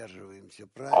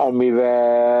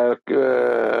 amivel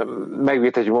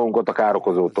megvédhetjük magunkat a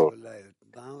károkozótól?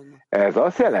 Ez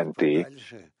azt jelenti,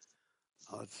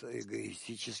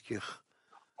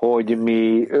 hogy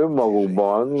mi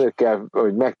önmagunkban kell,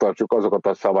 hogy megtartsuk azokat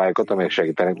a szabályokat, amelyek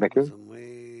segítenek nekünk.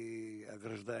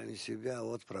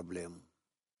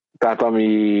 Tehát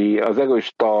ami az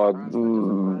egoista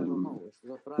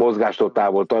mozgástól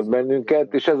távol tart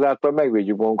bennünket, és ezáltal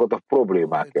megvédjük magunkat a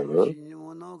problémák elől.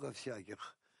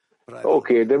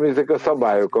 Oké, de mi ezek a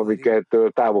szabályok, amiket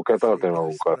távol kell tartani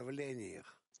magunkat?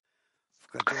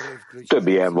 Több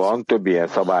ilyen van, több ilyen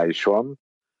szabály is van,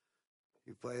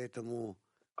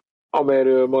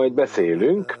 amelyről majd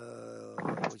beszélünk.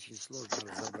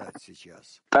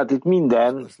 Tehát itt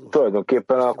minden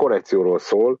tulajdonképpen a korrekcióról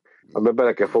szól, amiben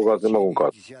bele kell fogadni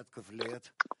magunkat.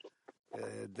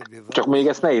 Csak még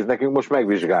ezt nehéz nekünk most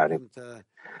megvizsgálni.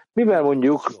 Mivel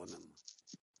mondjuk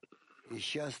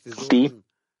ti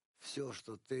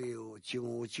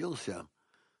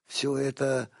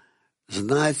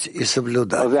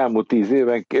az elmúlt 10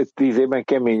 évben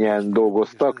keményen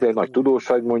dolgoztak, de nagy tudós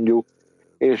vagy mondjuk,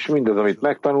 és mindaz, amit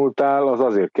megtanultál, az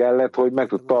azért kellett, hogy meg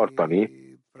tud tartani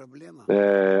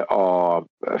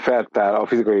a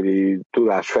fizikai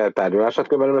tudás feltárgyalását,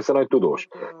 különben lesz a nagy tudós.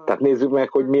 Tehát nézzük meg,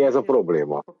 hogy mi ez a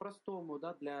probléma.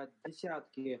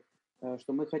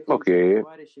 Oké.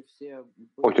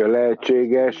 Hogyha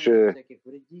lehetséges,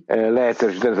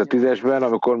 lehetősíteni a 10-esben,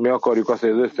 amikor mi akarjuk azt, hogy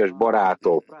az összes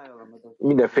barátok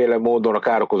mindenféle módon a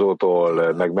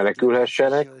károkozótól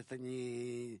megmenekülhessenek,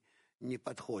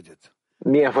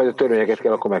 milyen fajta törvényeket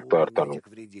kell akkor megtartanunk?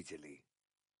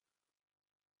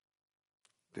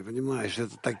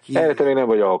 Erre te még nem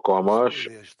vagy alkalmas.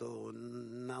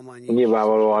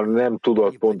 Nyilvánvalóan nem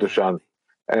tudod pontosan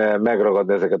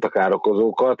megragadni ezeket a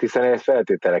károkozókat, hiszen ehhez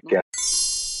feltételek kell.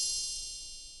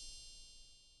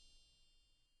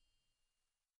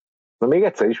 Na még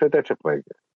egyszer ismétel csak meg.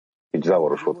 Így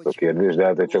zavaros volt a kérdés, de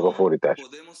hát csak a fordítás.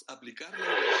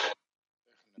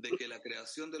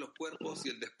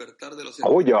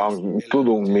 Hogyan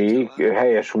tudunk mi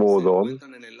helyes módon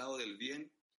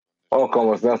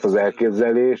alkalmazni azt az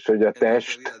elképzelést, hogy a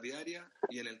test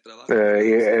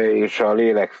és a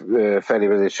lélek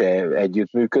felévezése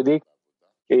együttműködik,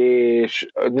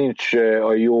 és nincs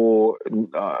a jó,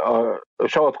 a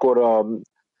sabatkor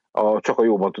csak a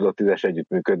jóban tud a 10-es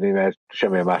együttműködni, mert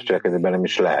semmilyen más cselekedetben nem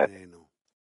is lehet.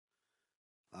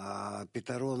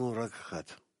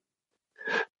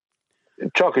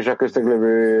 Csak is a köztük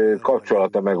lévő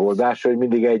kapcsolat a megoldás, hogy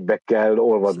mindig egybe kell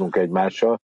olvadnunk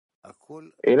egymással.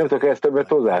 Én nem tudok ezt többet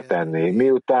hozzátenni.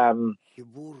 Miután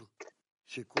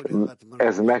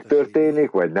ez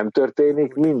megtörténik, vagy nem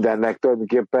történik, mindennek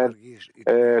tulajdonképpen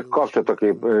kapcsolatok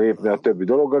lépni a többi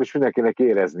dologgal, és mindenkinek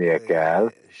éreznie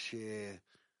kell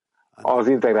az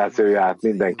integrációját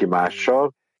mindenki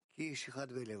mással,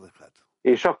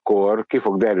 és akkor ki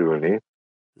fog derülni,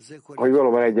 hogy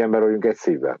valóban egy ember vagyunk egy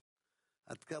szívvel.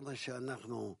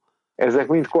 Ezek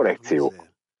mind korrekciók.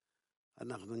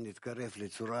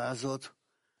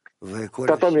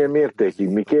 Tehát amilyen mértékig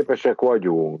mi képesek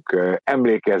vagyunk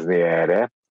emlékezni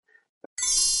erre,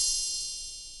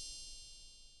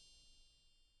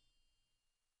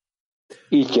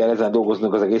 így kell ezen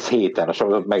dolgoznunk az egész héten, a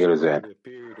sabatot megelőzően.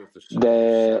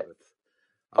 De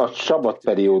a sabat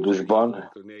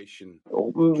periódusban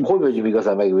hogy vagyunk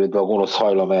igazán megvédve a gonosz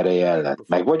hajlam ereje ellen?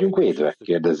 Meg vagyunk védve?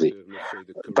 Kérdezi.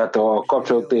 Tehát ha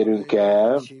kapcsolatot érünk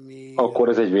el, akkor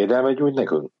ez egy védelmet nyújt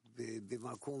nekünk?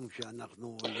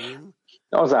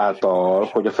 Azáltal,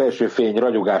 hogy a felső fény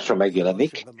ragyogása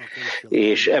megjelenik,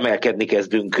 és emelkedni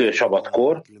kezdünk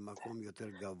sabatkor,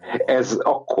 ez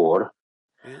akkor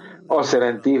azt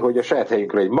jelenti, hogy a saját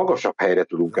helyünkről egy magasabb helyre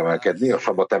tudunk emelkedni a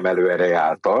sabat emelő ereje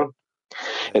által.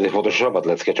 Ez egy fontos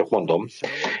sabatlecke, csak mondom.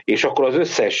 És akkor az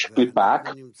összes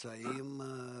pipák,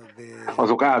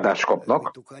 azok áldást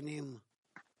kapnak,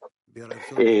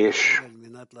 és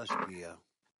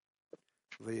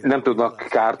nem tudnak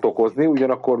kárt okozni,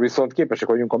 ugyanakkor viszont képesek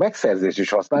vagyunk a megszerzést is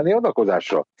használni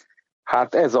adakozásra.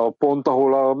 Hát ez a pont,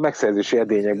 ahol a megszerzési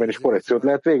edényekben is korrekciót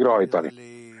lehet végrehajtani.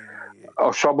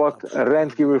 A sabat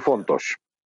rendkívül fontos.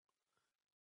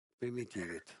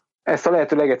 Ezt a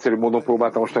lehető legegyszerűbb módon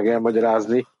próbáltam most meg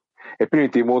elmagyarázni. Egy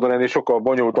primitív módon ennél sokkal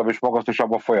bonyolultabb és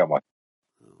magasztosabb a folyamat.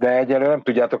 De egyelőre nem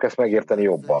tudjátok ezt megérteni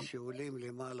jobban.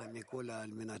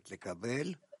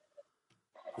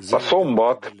 A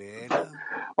szombat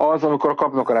az, amikor a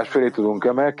kapnokarás felé tudunk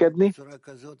emelkedni,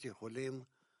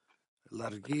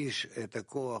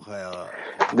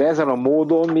 de ezen a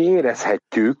módon mi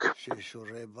érezhetjük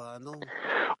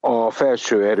a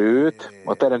felső erőt,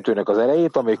 a teremtőnek az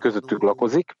erejét, amely közöttük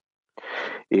lakozik,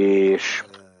 és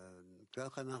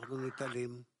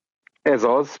ez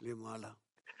az,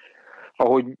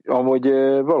 ahogy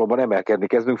valóban emelkedni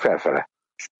kezdünk felfele.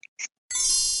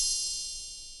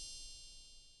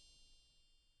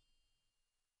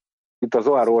 Itt az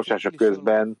Zohár olvasása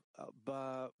közben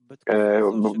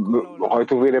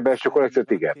hajtunk végre belső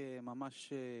korrekciót, igen.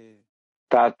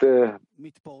 Tehát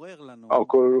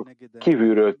akkor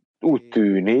kívülről úgy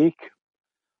tűnik,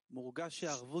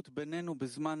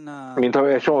 mintha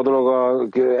egy csomó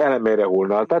dolog elemére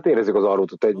hullna. Tehát érezzük az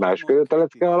arvótot egymás között a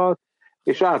lecke alatt,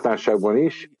 és általánosságban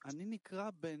is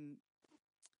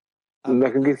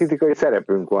nekünk itt kritikai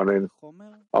szerepünk van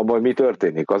abban, hogy mi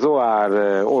történik. A Zohár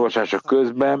olvasása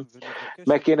közben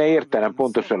meg kéne értenem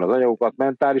pontosan az anyagokat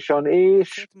mentálisan,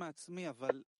 és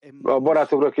a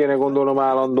barátokra kéne gondolnom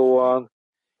állandóan,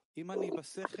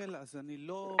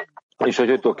 és hogy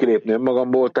tudok kilépni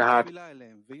önmagamból, tehát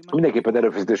mindenképpen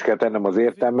erőfeszítést kell tennem az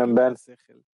értelmemben,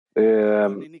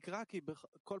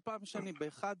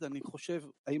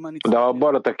 De a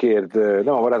barátakért,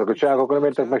 nem a barátokat csinálok, akkor nem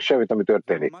értek meg semmit, ami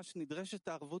történik.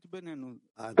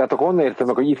 Tehát akkor honnan értem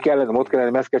meg, hogy itt kell lennem, ott kell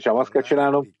lennem, ezt kell csinálnom, azt kell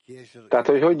csinálnom. Tehát,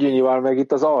 hogy nyilván meg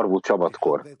itt az arvút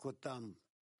szabadkor.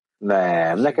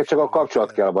 Nem, neked csak a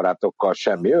kapcsolat kell a barátokkal,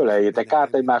 semmi. Öleljétek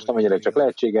át egymást, amennyire csak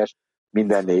lehetséges,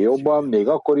 mindennél jobban, még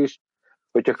akkor is,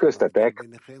 hogyha köztetek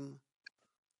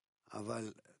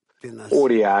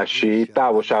óriási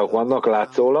távolságok vannak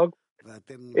látszólag,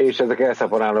 és ezek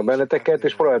elszaporálnak benneteket,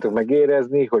 és próbáljátok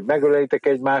megérezni, hogy megöleljétek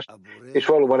egymást, és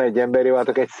valóban egy emberré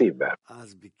váltok egy szívvel.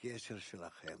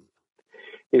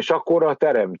 És akkor a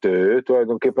teremtő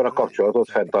tulajdonképpen a kapcsolatot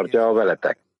fenntartja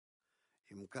veletek.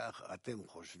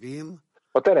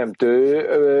 A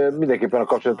teremtő mindenképpen a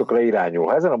kapcsolatokra irányul.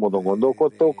 Ha ezen a módon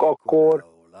gondolkodtok, akkor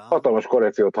hatalmas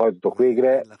korrekciót hajtotok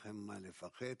végre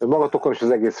magatokon és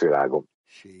az egész világon.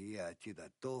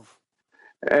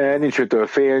 Nincs mitől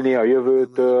félni a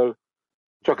jövőtől,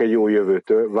 csak egy jó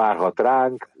jövőtől várhat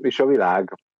ránk, és a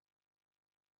világ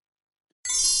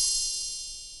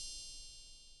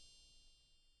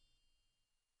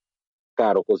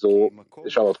károkozó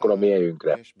és avatkor a mi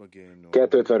helyünkre.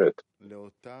 255.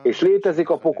 És létezik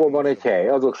a pokolban egy hely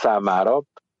azok számára,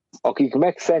 akik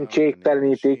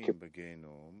megszentségtelenítik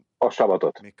a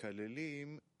sabatot.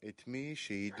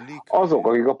 Azok,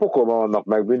 akik a pokolban vannak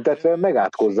megbüntetve,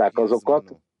 megátkozzák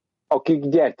azokat, akik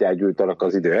gyertyát gyújtanak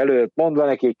az idő előtt, mondva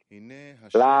nekik,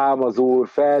 lám az Úr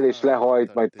fel, és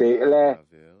lehajt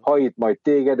majd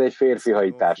téged egy férfi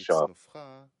hajítással.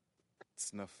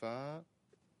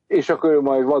 És akkor ő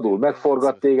majd vadul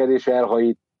megforgat téged, és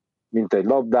elhajít, mint egy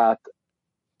labdát,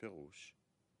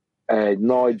 egy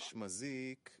nagy,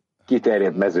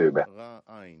 kiterjedt mezőbe.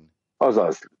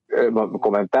 Azaz,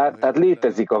 kommentár, tehát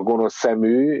létezik a gonosz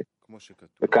szemű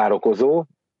károkozó,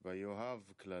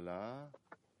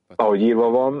 ahogy írva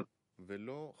van,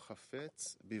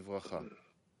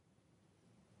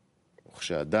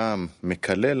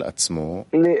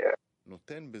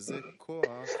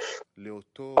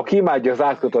 aki imádja az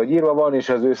átkot, ahogy írva van, és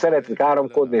az ő szeretik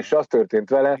áramkodni, és az történt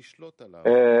vele,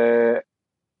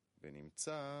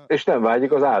 és nem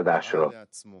vágyik az áldásra.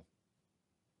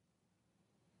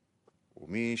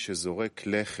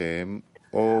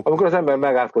 Amikor az ember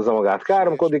megátkozza magát,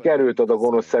 káromkodik, erőt ad a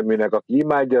gonosz szeműnek, aki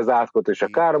imádja az átkot és a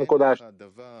káromkodást,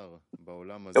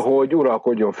 hogy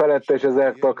uralkodjon felette, és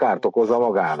ezáltal kárt okozza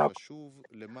magának.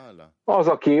 Az,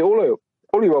 aki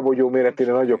olivabogyó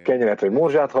méreténél nagyobb kenyeret vagy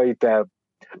morzsát hajít el,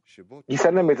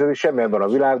 hiszen nem létezik semmi ebben a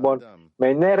világban,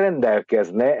 mely ne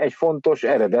rendelkezne egy fontos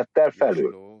eredettel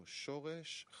felül.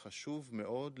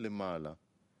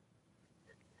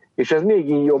 És ez még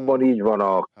jobban így van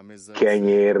a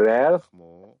kenyérrel,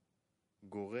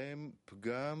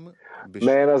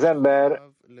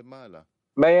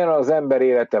 melyen az ember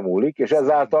élete múlik, és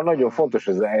ezáltal nagyon fontos,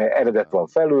 hogy az eredet van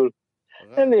felül.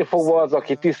 Ennél fogva az,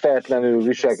 aki tiszteletlenül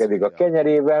viselkedik a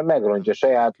kenyerével, megrontja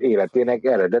saját életének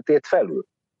eredetét felül.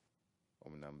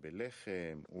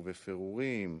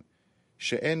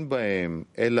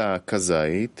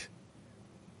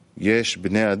 יש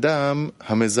בני אדם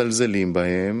המזלזלים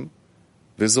בהם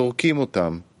וזורקים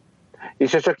אותם.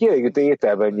 És ez csak kielégítő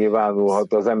ételben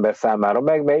nyilvánulhat az ember számára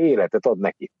meg, mely életet ad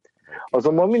neki.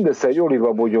 Azonban mindössze egy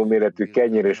olivabogyó méretű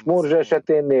kenyér és morzsa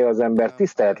eseténél az ember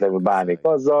tiszteletlenül bánik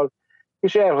azzal,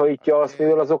 és elhajítja azt,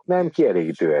 mivel azok nem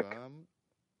kielégítőek.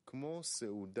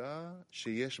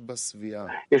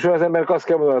 És az embernek azt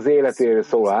kell mondani, az életéről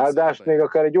szóló áldást, még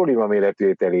akár egy oliva méretű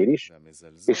ételér is,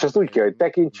 és azt úgy kell, hogy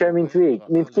tekintse,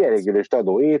 mint kielégülést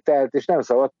adó ételt, és nem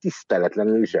szabad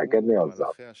tiszteletlenül viselkedni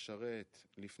azzal.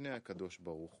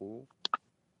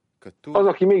 Az,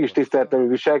 aki mégis tiszteletlenül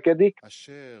viselkedik,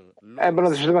 ebben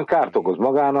az esetben kárt okoz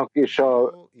magának,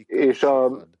 és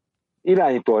a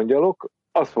irányító angyalok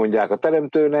azt mondják a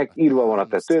teremtőnek, írva van a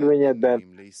te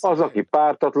törvényedben, az, aki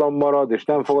pártatlan marad, és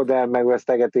nem fogad el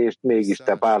megvesztegetést, mégis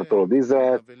te pártolod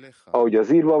Izraelt, ahogy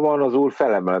az írva van, az Úr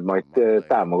felemeled majd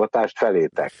támogatást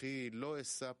felétek.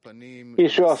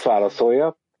 És ő azt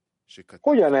válaszolja,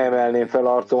 hogyan emelném fel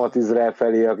arcomat Izrael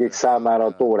felé, akik számára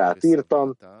a Tórát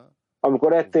írtam,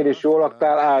 amikor ettél és jól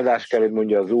laktál, áldás kell, hogy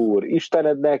mondja az Úr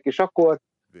Istenednek, és akkor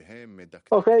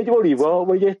akár egy oliva,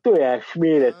 vagy egy tojás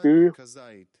méretű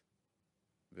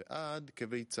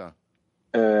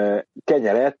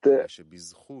kenyeret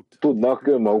tudnak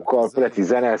önmagukkal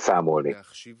precízen elszámolni.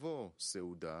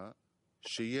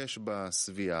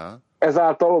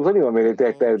 Ezáltal az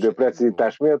olivaméretek terjedő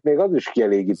precizitás miatt még az is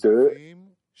kielégítő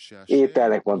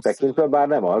ételnek van tekintve, bár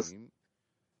nem az.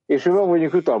 És mi van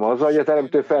vagyunk jutalmazva, hogy a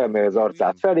teremtő felemeli az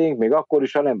arcát felénk, még akkor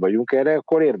is, ha nem vagyunk erre,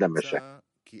 akkor érdemesek.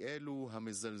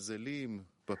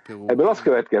 Ebből az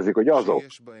következik, hogy azok,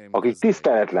 akik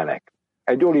tiszteletlenek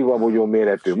egy olívabogyó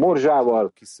méretű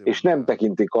morzsával, és nem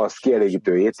tekintik azt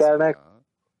kielégítő ételnek,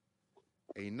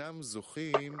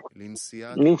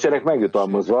 nincsenek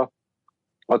megjutalmazva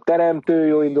a teremtő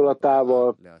jó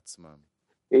indulatával,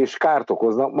 és kárt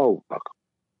okoznak maguknak.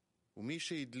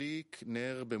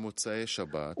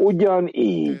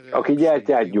 Ugyanígy, aki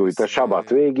gyertyát gyújt a sabat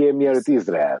végén, mielőtt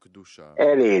Izrael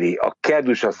eléri a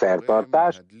kedusha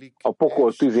szertartást, a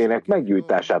pokol tüzének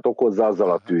meggyújtását okozza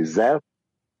azzal a tűzzel.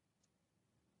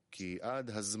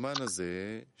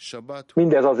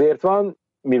 Mindez azért van,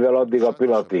 mivel addig a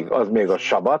pillanatig az még a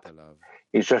sabat,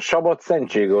 és a sabat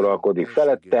szentség uralkodik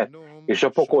felette, és a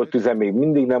pokol tüze még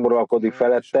mindig nem uralkodik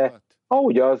felette,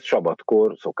 ahogy az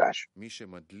sabatkor szokás.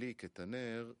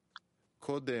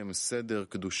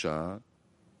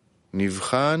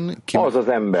 Az az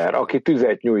ember, aki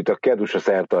tüzet nyújt a kedusha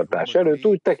szertartás előtt,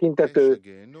 úgy tekintető,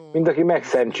 mint aki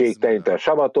megszentségtelenítette a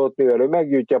sabatot, mivel ő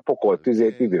meggyújtja a pokol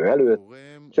tüzét idő előtt,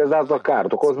 és ezáltal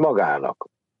kárt okoz magának.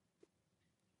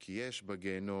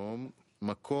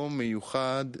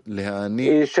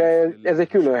 És ez egy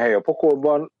külön hely a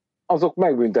pokolban, azok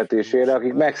megbüntetésére,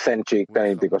 akik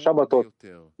megszentségtelenítik a sabatot,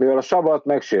 mivel a sabat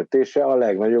megsértése a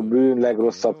legnagyobb bűn,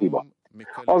 legrosszabb hiba.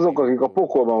 Azok, akik a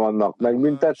pokolban vannak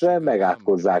megbüntetve,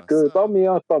 megátkozzák őt,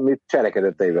 amiatt, amit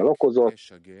cselekedeteivel okozott,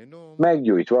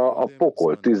 meggyújtva a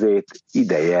pokol tüzét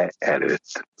ideje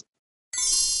előtt.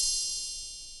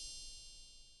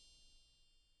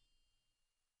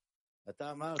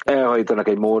 Elhajtanak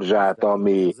egy morzsát,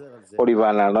 ami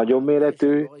olivánál nagyobb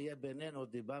méretű,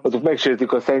 azok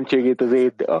megsértik a szentségét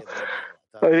az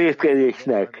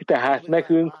étkezésnek. Tehát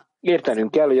nekünk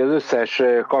értenünk kell, hogy az összes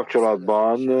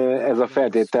kapcsolatban ez a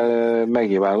feltétel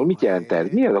megnyilvánul. Mit jelent ez?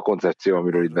 Mi ez a koncepció,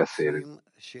 amiről itt beszélünk?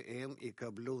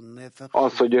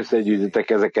 Az, hogy összegyűjtitek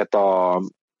ezeket a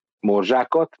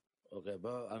morzsákat,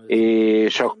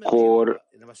 és akkor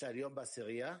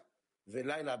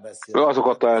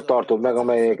azokat tartod meg,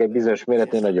 amelyek egy bizonyos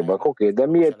méretnél nagyobbak. Oké, de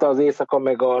miért az éjszaka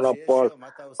meg a nappal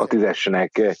a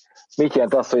 10-esnek? Mit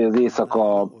jelent az, hogy az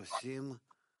éjszaka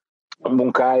a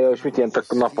munkája, és mit jelent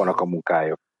a napnak a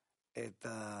munkája?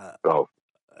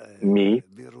 Mi?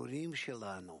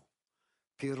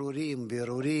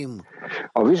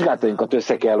 A vizsgálatainkat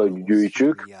össze kell, hogy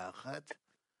gyűjtsük,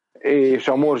 és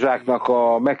a morzsáknak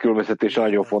a megkülönböztetése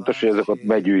nagyon fontos, hogy azokat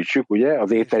begyűjtsük, ugye?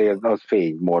 Az étel az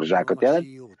fény morzsákat jelent,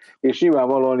 és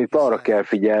nyilvánvalóan itt arra kell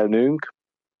figyelnünk,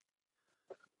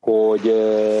 hogy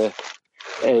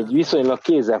egy viszonylag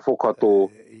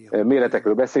kézzelfogható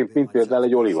méretekről beszélünk, mint például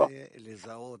egy oliva.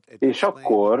 És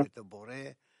akkor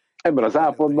ebben az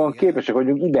állapotban képesek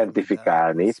vagyunk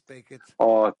identifikálni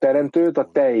a teremtőt, a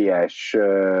teljes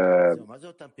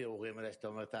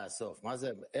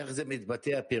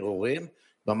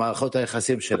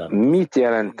mit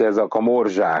jelent ezek a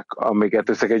morzsák, amiket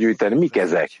össze kell gyűjteni? Mik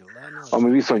ezek?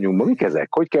 Ami viszonyunkban, mik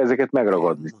ezek? Hogy kell ezeket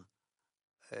megragadni?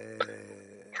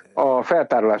 A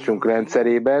feltárolásunk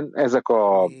rendszerében ezek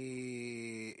a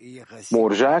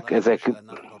morzsák, ezek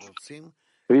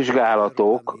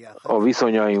vizsgálatok a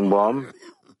viszonyainkban,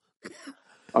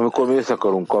 amikor mi össze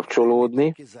akarunk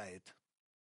kapcsolódni,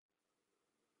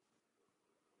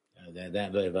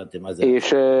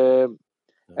 és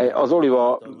az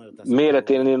oliva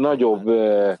méreténél nagyobb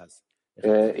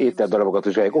ételdarabokat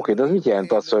vizsgáljuk. Oké, de az mit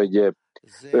jelent az, hogy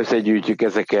összegyűjtjük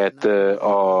ezeket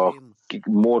a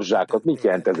morzsákat? Mit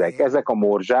jelent ezek? Ezek a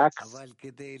morzsák,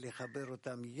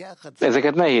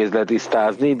 ezeket nehéz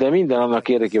letisztázni, de minden annak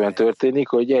érdekében történik,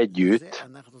 hogy együtt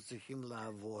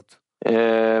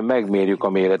megmérjük a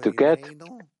méretüket,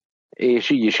 és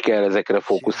így is kell ezekre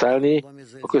fókuszálni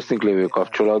a köztünk lévő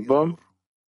kapcsolatban,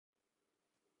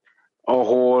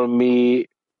 ahol mi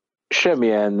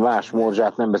semmilyen más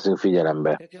morzsát nem veszünk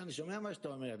figyelembe.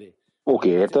 Oké,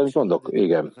 érted, mit mondok?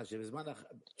 Igen.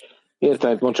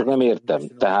 Értem, mit mond, csak nem értem.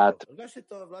 Tehát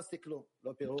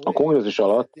a kongresszus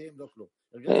alatt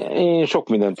én sok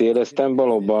mindent éreztem,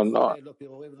 valóban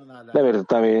nem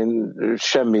értettem én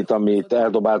semmit, amit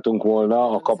eldobáltunk volna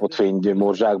a kapott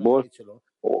fénymorzsákból.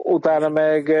 Utána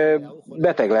meg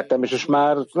beteg lettem, és most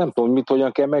már nem tudom, mit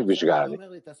hogyan kell megvizsgálni.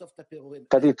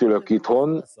 Tehát itt ülök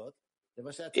itthon,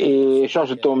 és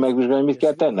azt tudom megvizsgálni, mit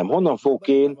kell tennem. Honnan fogok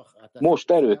én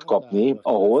most erőt kapni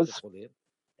ahhoz,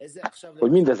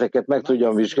 hogy mindezeket meg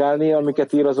tudjam vizsgálni,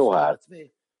 amiket ír az Ohár.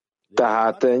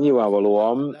 Tehát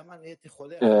nyilvánvalóan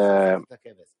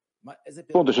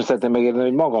pontosan szeretném megérteni,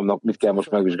 hogy magamnak mit kell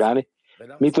most megvizsgálni.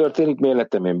 Mi történik, miért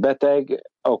lettem én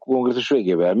beteg a kongresszus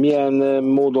végével? Milyen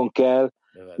módon kell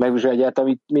megvizsgálni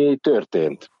egyáltalán, mi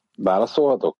történt?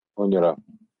 Válaszolhatok? Annyira.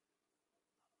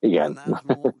 Igen.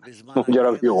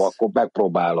 Mondja, jó, akkor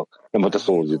megpróbálok. Nem volt a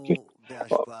szóhoz jutni.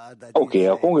 Oké,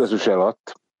 a kongresszus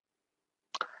alatt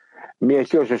mi egy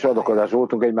kölcsönös adakozás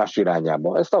voltunk egymás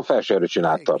irányába. Ezt a felső erő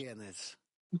csinálta.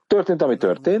 Történt, ami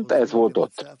történt, ez volt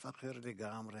ott.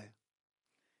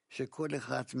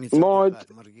 Majd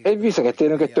vissza kell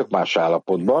térnünk egy tök más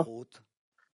állapotba,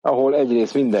 ahol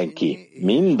egyrészt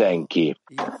mindenki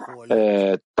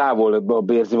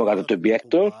távol érzi magát a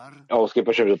többiektől, ahhoz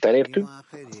képest, amit ott elértünk.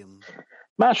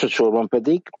 Másodszorban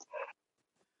pedig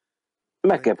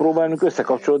meg kell próbálnunk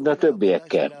összekapcsolódni a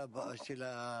többiekkel.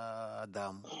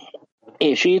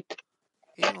 És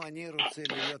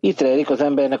itt rejlik az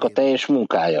embernek a teljes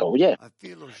munkája, ugye?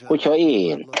 Hogyha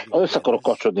én össze akarok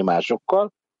kapcsolódni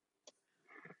másokkal,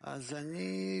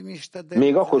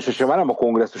 még akkor is, hogyha már nem a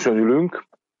kongresszuson ülünk,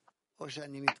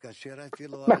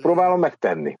 megpróbálom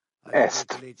megtenni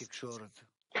ezt.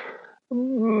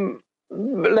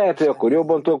 Lehet, hogy akkor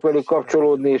jobban tudok velük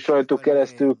kapcsolódni, és rajtuk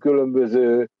keresztül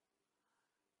különböző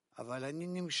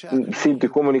szintű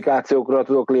kommunikációkra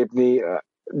tudok lépni,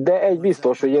 de egy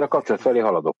biztos, hogy én a kapcsolat felé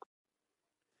haladok.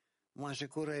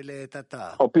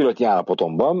 A pillanatnyi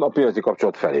állapotomban, a pillanatnyi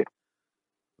kapcsolat felé.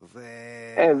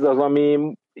 Ez az,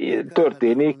 ami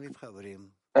történik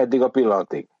eddig a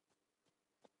pillanatig.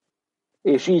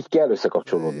 És így kell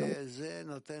összekapcsolódnunk.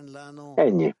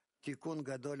 Ennyi.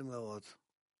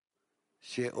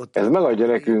 Ez megadja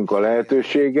nekünk a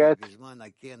lehetőséget,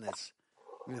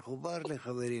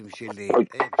 hogy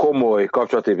komoly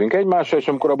kapcsolat lépünk egymással, és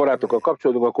amikor a barátokkal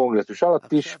kapcsolódunk a kongresszus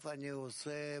alatt is,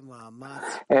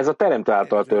 ez a teremtő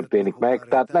által történik meg,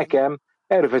 tehát nekem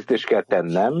erőfeszítést kell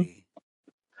tennem,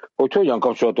 hogy hogyan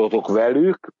kapcsolatot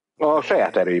velük a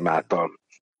saját erőim által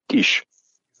is.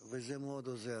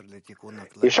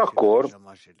 És akkor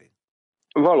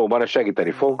valóban ez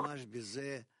segíteni fog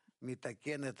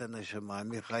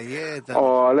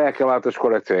a lelkemáltatos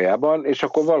korrekciójában, és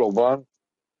akkor valóban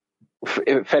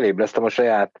felébreztem a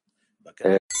saját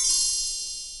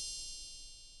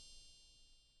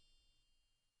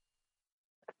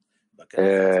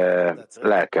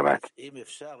lelkemet.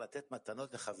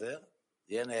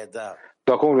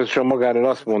 De a kongresszuson magáról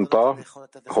azt mondta,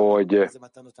 hogy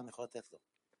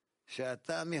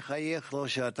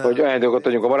ajándékot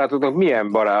adjunk a barátoknak.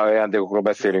 Milyen ajándékokról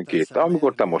beszélünk itt?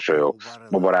 Amikor te mosolyogsz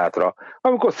a barátra,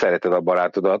 amikor szereted a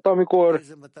barátodat, amikor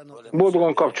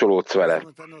boldogan kapcsolódsz vele.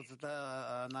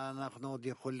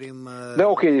 De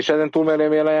oké, és ezen túlmenően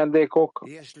milyen ajándékok?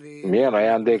 Milyen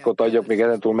ajándékot adjak még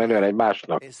ezen túlmenően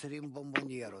egymásnak?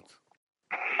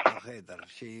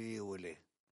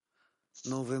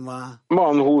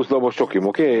 Van 20 dobos csokim,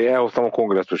 oké? Elhoztam a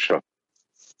kongresszusra.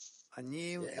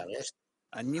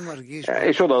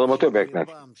 És odaadom a többieknek.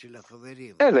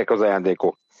 Ezek az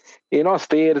ajándékok. Én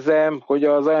azt érzem, hogy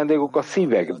az ajándékok a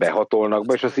szívekbe hatolnak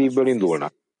be, és a szívből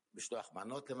indulnak.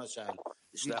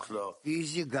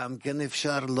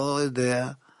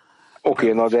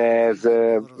 Oké, na de ez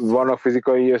vannak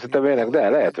fizikai összetevőjének? De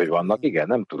lehet, hogy vannak, igen,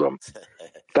 nem tudom.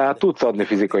 Tehát tudsz adni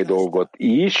fizikai dolgot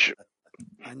is.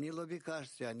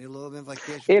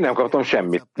 Én nem kaptam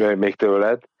semmit még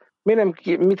tőled.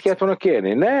 Mit kellett volna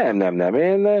kérni? Nem.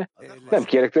 Én nem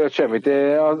kérek tőled semmit.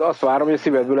 Azt várom, hogy a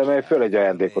szívedből emelj föl egy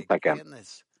ajándékot nekem.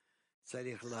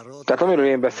 Tehát amiről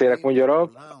én beszélek,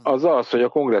 mondja, az az, hogy a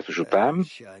kongresszus után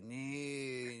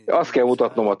azt kell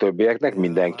mutatnom a többieknek,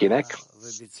 mindenkinek,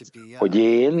 hogy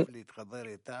én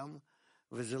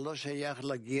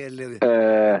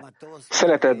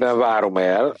szeretetben várom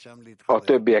el a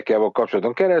többiekkel a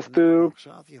kapcsolaton keresztül,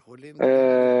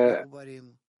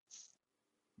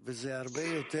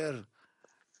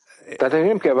 tehát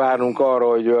nem kell várnunk arra,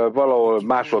 hogy valahol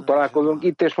máshol találkozunk,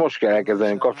 itt és most kell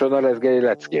elkezdenünk kapcsolatban, ez egy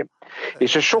leckém.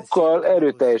 És ez sokkal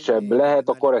erőteljesebb lehet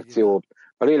a korrekció,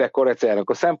 a lélek korrekciójának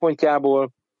a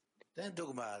szempontjából,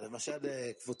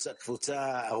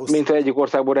 mint ha egyik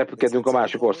országból repülkedünk a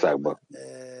másik országba.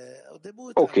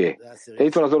 Oké. De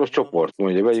itt van az orosz csoport,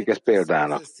 mondja, vegyük ezt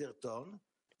példának.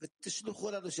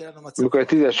 Amikor egy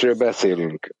 10-esről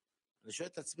beszélünk,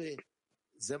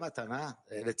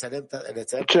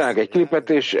 csinálnak egy klipet,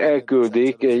 és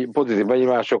elküldik egy pozitív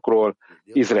benyomásokról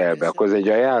Izraelbe, akkor ez egy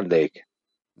ajándék.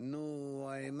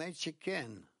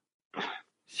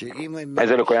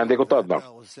 Ezzel ajándékot adnak?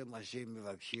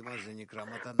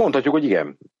 Mondhatjuk, hogy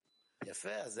igen.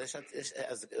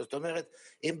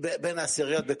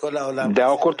 De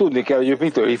akkor tudni kell, hogy ők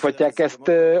mitől hívhatják ezt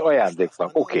ajándéknak.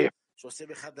 Oké.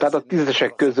 Tehát a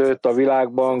 10-esek között a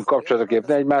világban kapcsolatok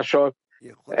épni egymással,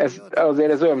 ez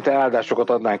olyan, mint áldásokat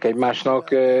adnánk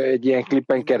egymásnak egy ilyen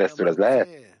klippen keresztül. Ez lehet?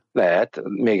 Lehet,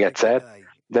 még egyszer.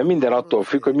 De minden attól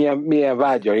függ, hogy milyen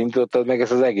vággyal indítottad meg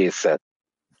ezt az egészet.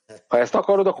 Ha ezt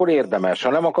akarod, akkor érdemes, ha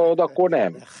nem akarod, akkor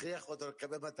nem.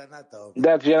 De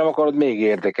hát, ugye nem akarod, még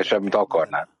érdekesebb, mint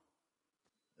akarnád.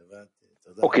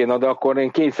 Oké, na de akkor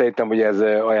én kényszerítem, hogy ez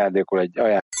ajándékol egy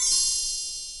ajándék.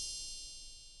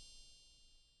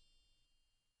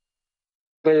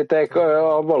 Legyetek,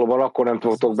 valóban akkor nem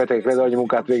tudtok betegek lenni, hogy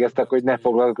munkát végeztek, hogy ne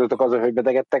foglalkozzatok azzal, hogy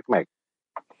betegedtek meg.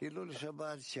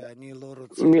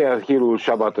 Mi a Hilul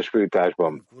Sabbat a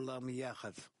spiritásban?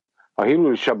 A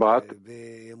Hilul Sabbat,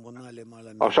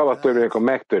 a Sabbat törvények a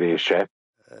megtörése,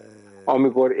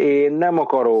 amikor én nem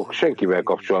akarok senkivel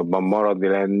kapcsolatban maradni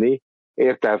lenni,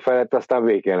 értel felett, aztán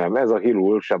végén. Ez a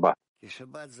Hilul Sabbat.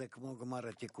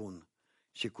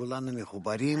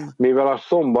 Mivel a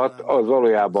szombat az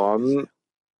valójában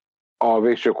a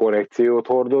végső korrekciót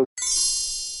hordoz,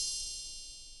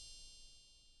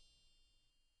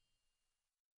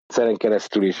 szeren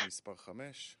keresztül is.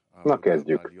 Na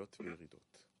kezdjük.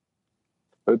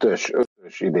 Ötös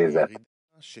idézet.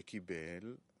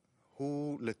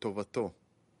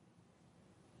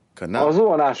 A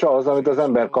zuhanás az, amit az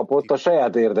ember kapott, a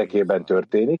saját érdekében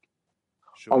történik,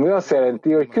 ami azt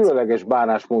jelenti, hogy különleges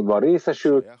bánásmódban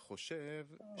részesült,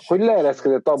 hogy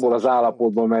leereszkedett abból az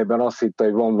állapotból, melyben azt hitte,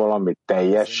 hogy van valami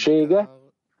teljessége.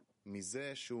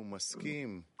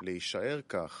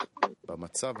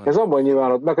 Ez abban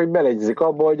nyilvánult meg, hogy beleegyezik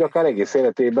abba, hogy akár egész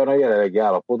életében a jelenlegi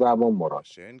állapotában marad.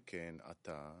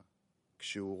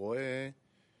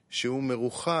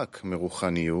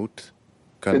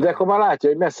 De akkor már látja,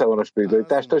 hogy messze van a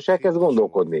spiritualitástól, és elkezd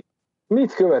gondolkodni.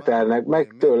 Mit követelnek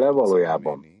meg tőle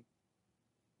valójában?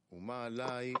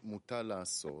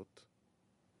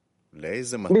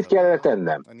 Mit kellene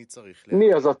tennem?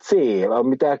 Mi az a cél,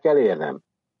 amit el kell érnem?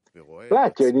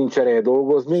 Látja, hogy nincs ereje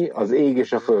dolgozni, az ég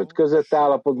és a föld között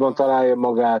állapotban találja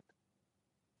magát,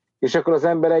 és akkor az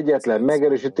ember egyetlen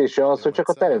megerősítése az, hogy csak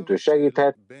a teremtő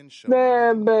segíthet,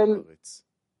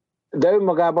 de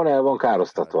önmagában el van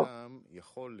károsztatva.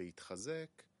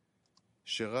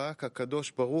 שרק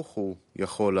הקדוש ברוך הוא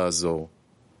יכול לעזור.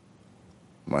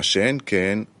 מה שאין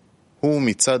כן, הוא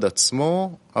מצד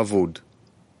עצמו אבוד.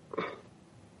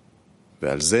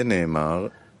 ועל זה נאמר,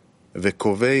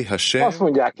 וקובעי השם... Azt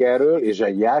mondják erről,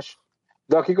 Ézsaiás,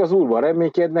 de akik az Úrban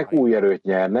reménykednek, új erőt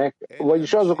nyernek,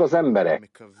 vagyis azok az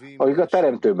emberek, akik a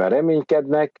Teremtőben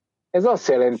reménykednek, ez azt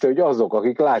jelenti, hogy azok,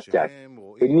 akik látják,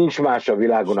 hogy nincs más a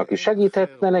világon, aki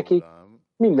segíthetne nekik,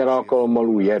 minden alkalommal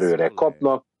új erőre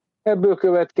kapnak. Ebből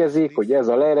következik, hogy ez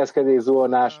a leereszkedés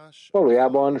zuhanás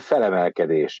valójában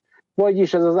felemelkedés.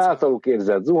 Vagyis ez az általuk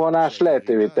érzett zuhanás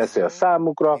lehetővé teszi a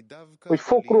számukra, hogy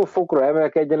fokról fokra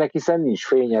emelkedjenek, hiszen nincs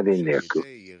fényedény nélkül.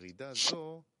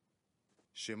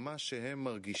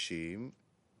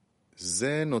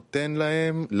 זה נותן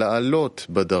להם לעלות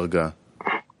בדרגה,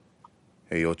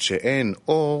 היות שאין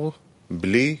אור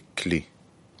בלי כלי.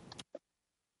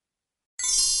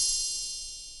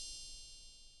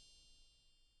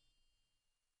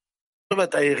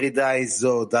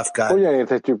 Hogyan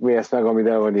érthetjük mi ezt meg, amit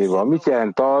el van írva? Mit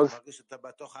jelent az,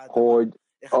 hogy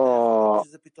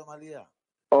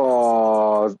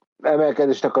az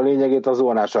emelkedésnek a lényegét a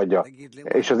zuhanás adja,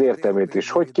 és az értelmét is?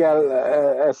 Hogy kell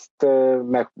ezt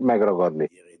megragadni?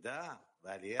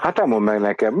 Hát nem mondd meg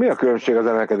nekem, mi a különbség az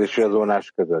emelkedés és a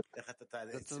zuhanás között?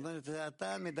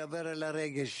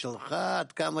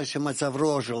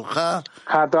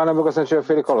 Hát hanem meg azt mondja, hogy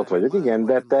félig halott vagyok. Igen,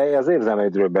 de te az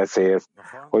érzelmeidről beszélsz,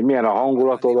 hogy milyen a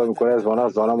hangulatod, amikor ez van,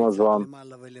 az van, nem az van.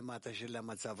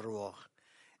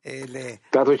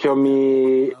 Tehát, hogyha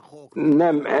mi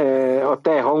nem a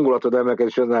te hangulatod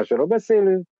emelkedés azonásáról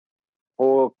beszélünk,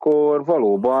 akkor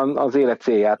valóban az élet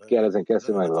célját kell ezen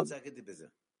keresztül megadni.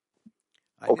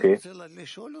 Oké.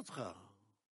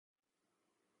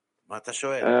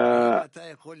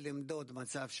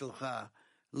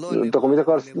 Akkor mit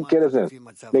akarsz kérdezni?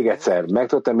 Még egyszer, meg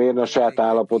tudtam érni a saját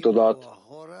állapotodat,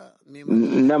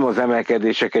 nem az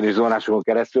emelkedéseken és zónásokon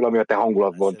keresztül, ami a te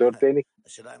hangulatban történik,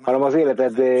 hanem az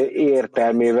életed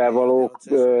értelmével való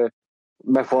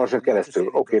megfogalmazáson keresztül.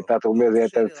 Oké, tehát mi az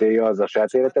életed célja, az a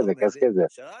saját életednek, ezt kezdve?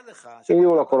 Én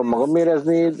jól akarom magam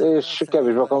érezni, és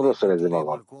kevésbé akarom rosszul érezni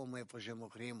magam.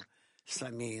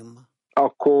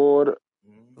 Akkor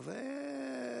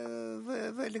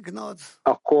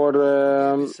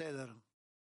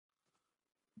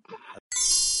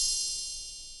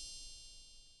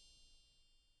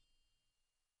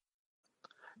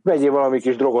vegyél valami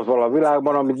kis drogot vala a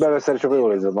világban, amit beveszel, és akkor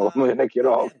jól érzed magad, mondja neki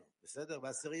rá.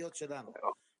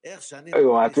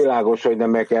 Jó, hát világos, hogy nem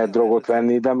meg kell drogot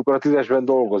venni, de amikor a 10-esben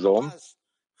dolgozom,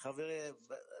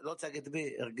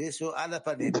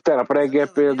 Tegnap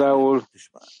reggel például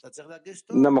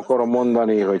nem akarom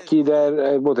mondani, hogy ki,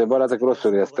 de volt egy barát, aki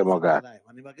rosszul érezte magát.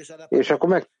 És akkor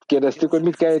megkérdeztük, hogy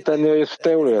mit kell tenni, hogy te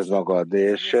jól érezd magad.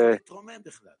 És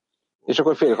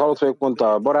akkor félig halott vagyok,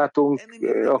 mondta a barátunk,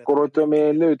 akkor hogy tudom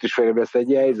én, őt is felébreszte egy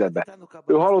ilyen helyzetbe.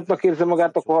 Ő halottnak érzi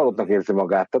magát, akkor halottnak érzi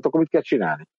magát. Tehát akkor mit kell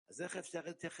csinálni?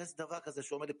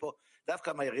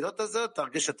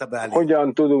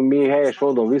 Hogyan tudunk mi helyes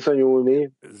módon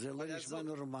viszonyulni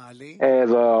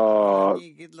ez az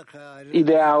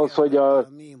ideához,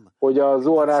 hogy a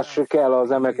zuhanás kell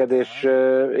az emelkedés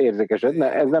érzékeset.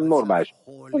 Ne, ez nem normális.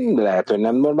 Lehet, hogy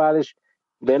nem normális,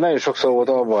 de én nagyon sokszor volt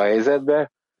abban a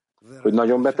helyzetben, hogy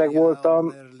nagyon beteg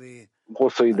voltam,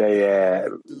 hosszú ideje,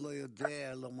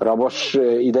 rabos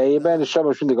idejében, és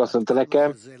Ramos mindig azt mondta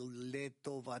nekem,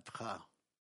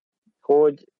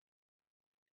 hogy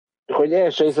el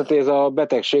se hiszed, hogy ez a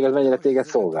betegség, ez mennyire téged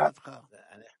szolgál.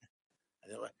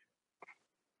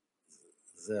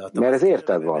 Mert ez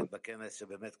érted van.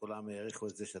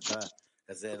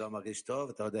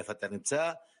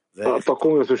 A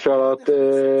kongresszus alatt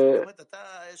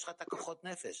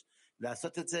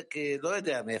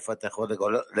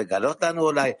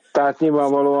tehát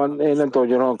nyilvánvalóan én nem tudom,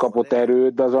 hogy honnan kapott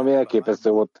erőt, de az ami elképesztő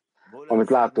volt, amit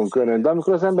láttunk önön. De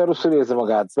amikor az ember rosszul érzi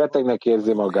magát, betegnek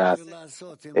érzi magát,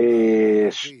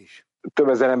 és több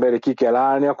ezer emberre ki kell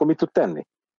állni, akkor mit tud tenni?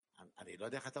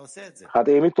 Hát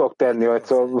én mit tudok tenni, hogy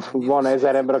szóval van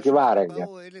 1000 ember, aki vár engem?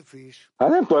 Hát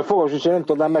nem tudom, fogom sincs, én nem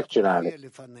tudnám megcsinálni.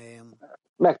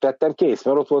 Megtettem, kész,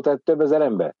 mert ott volt egy több ezer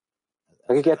ember,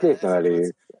 akiket lépnem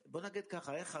elé.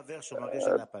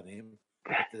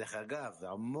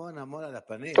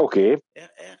 Oké.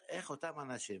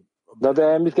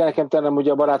 De mit kell nekem tennem, hogy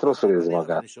a barát rosszul érzi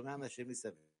magát?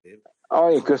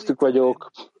 Én köztük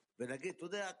vagyok.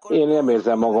 Én nem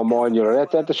érzem magam annyira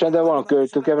rettenetesen, de van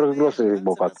költünk ember, akik rosszul érzik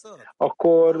magukat.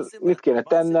 Akkor mit kéne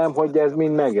tennem, hogy ez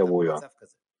mind megjavuljon?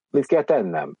 Mit kell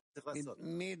tennem?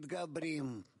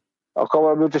 A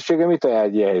kamarabölcsessége mit ajánl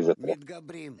egy ilyen helyzetre?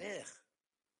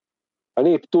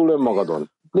 Lépj túl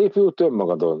önmagadon. Lépj túl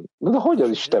önmagadon. De hogy az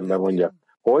Istenben mondja?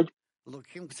 Hogy?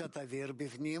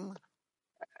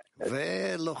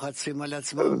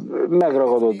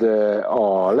 Megragadod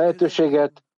a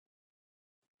lehetőséget,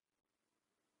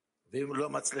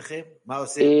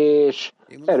 és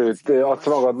erőt adsz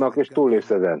magadnak, és túllépsz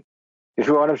ezen. És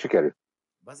ha nem sikerül,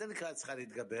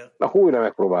 akkor újra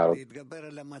megpróbálod.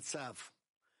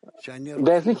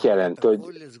 De ez mit jelent,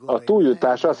 hogy a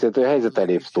túljutás azt jelenti, hogy a helyzeten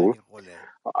lépsz túl.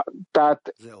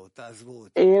 Tehát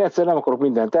én egyszer nem akarok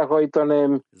mindent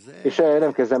elhajtani, és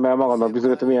nem kezdem el magamnak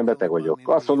bizonyítani, hogy milyen beteg vagyok.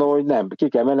 Azt mondom, hogy nem, ki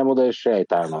kell mennem oda, és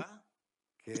sejtálnom.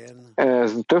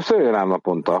 Ez többször jön ám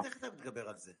naponta.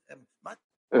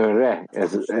 Önre,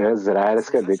 ez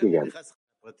ráereszkedik, igen.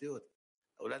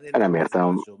 Nem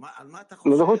értem.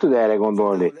 De hogy tud erre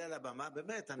gondolni?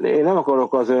 Én nem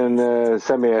akarok az ön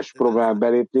személyes problémát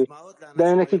belépni,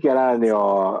 de önnek ki kell állni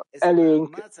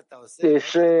elénk,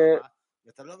 és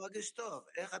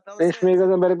még az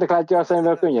embereknek látja a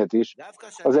szemével könnyet is,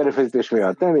 az erőfeszítés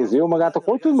miatt. Nem érzi jó magát, akkor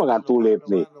hogy tud magát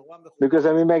túllépni?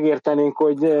 Miközben mi megértenénk,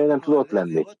 hogy nem tud ott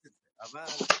lenni.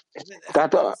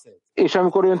 Tehát, és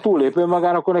amikor ön túllép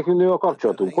önmagán, akkor nekünk nő a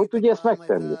kapcsolatunk. Hogy tudja ezt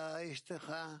megtenni?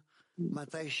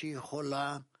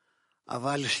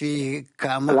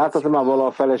 Láthatod már vala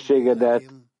a feleségedet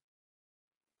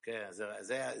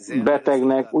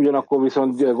betegnek, ugyanakkor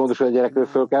viszont gondosan a gyerekről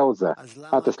föl kell hozzá?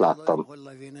 Hát ezt láttam.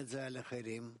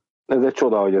 Ez egy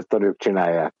csoda, hogy ezt a nők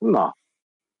csinálják. Na,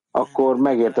 akkor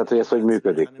megérted, hogy ez hogy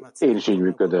működik. Én is így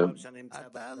működöm.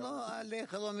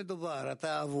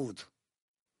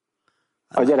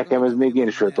 A gyerekemhez még én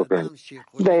is föl tudok lenni.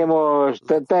 De én most,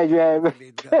 te egy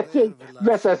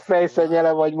veszett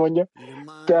fejszennyele vagy, mondja.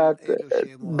 Tehát,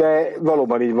 de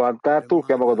valóban így van. Tehát túl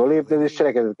kell magadon lépni, és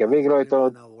cselekedet kell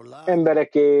végrehajtanod.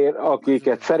 Emberekért,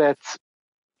 akiket szeretsz,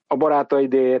 a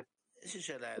barátaidért,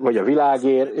 vagy a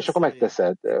világért, és akkor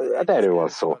megteszed. Hát erről van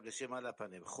szó.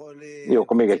 Jó,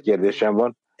 akkor még egy kérdésem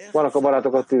van. Vannak a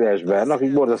barátok a 10-esben,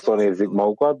 akik borzasztóan érzik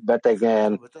magukat,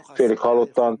 betegen, félig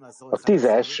halottan. A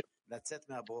 10-es,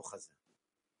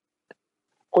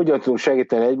 hogyan tudunk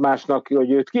segíteni egymásnak,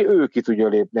 hogy ő ki tudja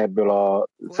lépni ebből a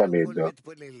szemétből?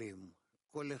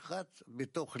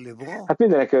 Hát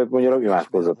mindenek mondja,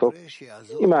 imádkozzatok.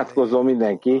 Imádkozzon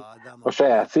mindenki a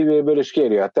saját szívéből, és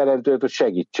kérje a teremtőt, hogy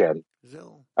segítsen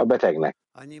a betegnek.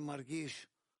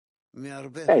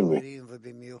 Ennyi.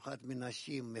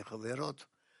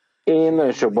 Én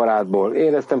nagyon sok barátból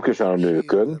éreztem, különösen a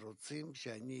nőkön,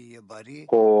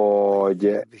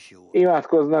 hogy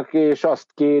imádkoznak, és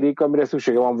azt kérik, amire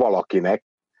szüksége van valakinek,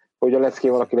 hogy a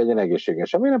leckén valaki legyen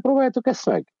egészséges. Miért nem próbáljátok ezt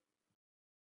meg?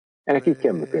 Ennek így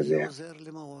kell működnie.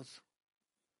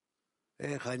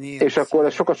 És akkor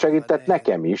ez sokat segített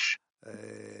nekem is,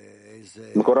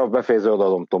 mikor a befejező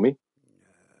odaadom, Tomi,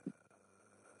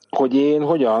 hogy én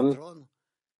hogyan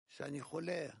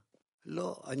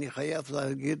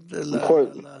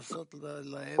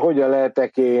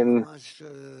lehetek én,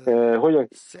 hogyan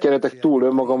keretek túl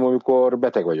önmagam, amikor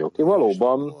beteg vagyok. Én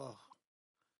valóban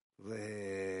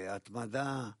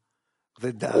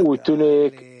úgy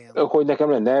tűnik, hogy nekem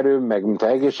lenne erőm, meg mintha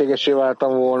egészségesé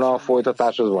váltam volna, a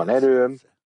folytatáshoz van erőm.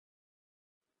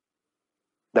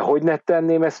 De hogy ne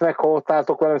tenném ezt meg, ha ott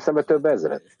álltok velem szembe több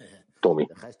ezret? Tomi.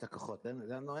 Tehát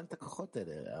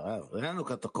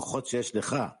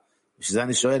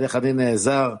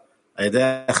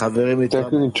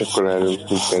nincs akkor erőnk,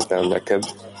 mint például neked.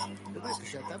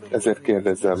 Ezért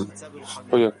kérdezem,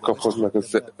 hogyan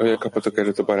kaphatok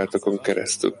erőt a barátokon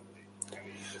keresztül?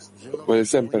 Vagy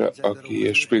az ember, aki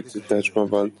a spiritualitásban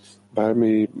van,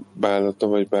 bármi bánaton,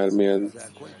 vagy bármilyen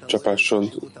csapáson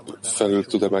felül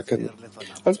tud emelkedni,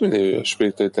 az mindegy, hogy a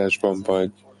spiritualitásban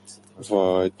vagy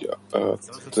a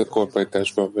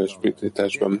korporatásban, vagy a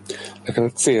spiritualitásban. Nekem a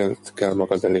célt kell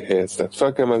magad elé helyezned.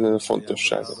 Fel kell menned a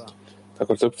fontosságot.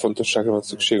 Akkor több fontosságra van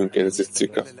szükségünk, kérdezi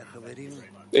Cika.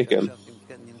 Igen.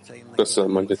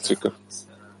 Köszönöm, mondja Cika.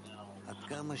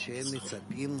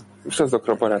 És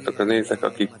azokra a barátokra nézek,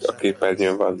 akik a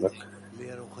képernyőn vannak.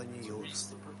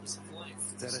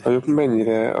 Hogy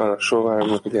mennyire arra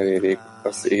sóvárognak, hogy elérjék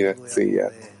az élet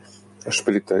célját, a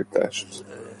spiritualitást,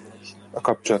 a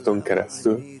kapcsolaton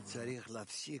keresztül,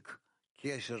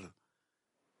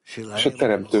 és a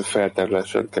teremtő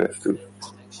feltáráson keresztül.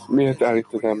 Miért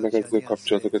állítanám meg az ő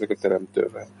kapcsolatokat a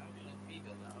teremtővel?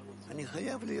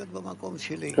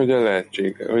 Hogyan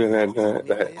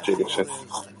lehetséges ez?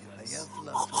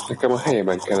 Nekem a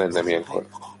helyemen kell lennem ilyenkor.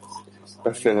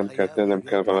 Beszélnem kell, tennem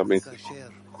kell valamit.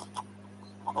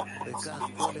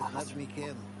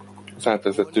 Az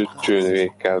átvezető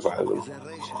csőnőjék kell válnunk.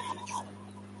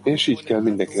 És így kell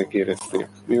mindenkinek érezni,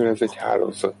 mivel ez egy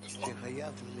hálózat.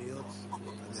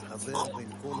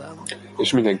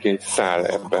 És mindenki egy szál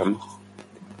ebben.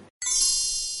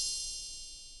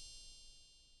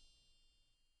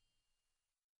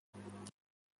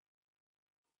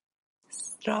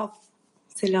 Rav,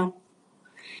 selam.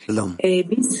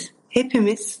 Biz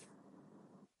hepimiz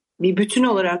bir bütün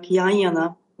olarak yan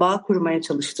yana bağ kurmaya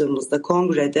çalıştığımızda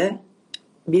kongrede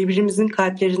birbirimizin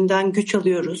kalplerinden güç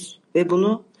alıyoruz ve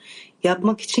bunu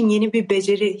yapmak için yeni bir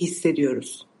beceri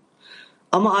hissediyoruz.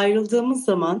 Ama ayrıldığımız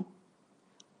zaman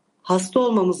hasta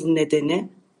olmamızın nedeni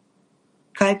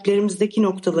kalplerimizdeki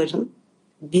noktaların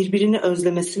birbirini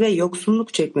özlemesi ve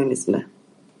yoksunluk çekmemiz mi?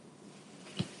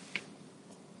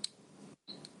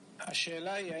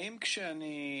 השאלה היא, האם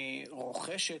כשאני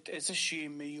רוכשת איזושהי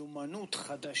מיומנות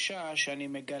חדשה שאני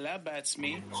מגלה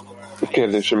בעצמי...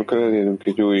 Kérdés, amikor elérünk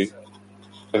egy új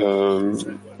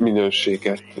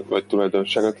minőséget, vagy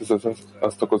tulajdonságot, ez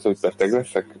azt okozza, hogy beteg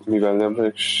leszek? Mivel nem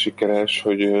vagyok sikeres,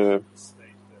 hogy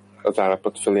az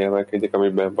állapot felé emelkedjek,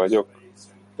 amiben vagyok,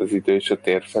 az idő és a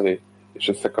tér felé, és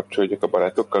összekapcsolódjak a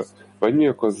barátokkal? Vagy mi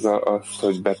okozza azt,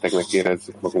 hogy betegnek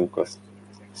érezzük magunkat?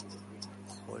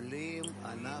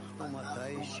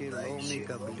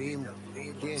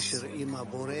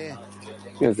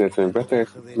 Ezért vagyunk betegek,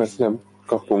 mert nem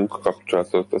kapunk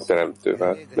kapcsolatot a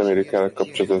teremtővel. Nem érjük el a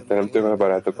kapcsolatot a teremtővel a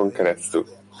barátokon keresztül.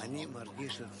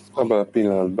 Abban a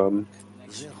pillanatban,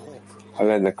 ha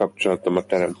lenne kapcsolatom a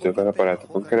teremtővel a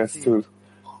barátokon keresztül,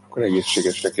 akkor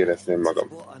egészségesnek érezném magam.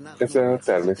 Ez a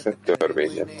természet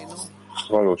törvénye. A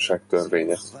valóság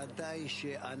törvénye.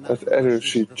 Tehát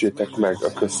erősítsétek meg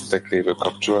a köztetek lévő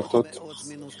kapcsolatot,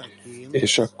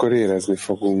 és akkor érezni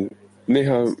fogunk.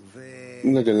 Néha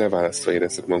nagyon leválasztva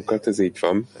érezzük magunkat, ez így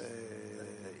van.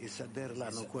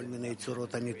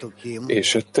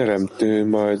 És a teremtő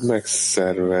majd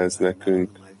megszervez nekünk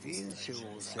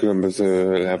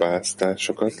különböző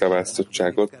leválasztásokat,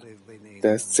 leválasztottságot, de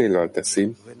ezt céllal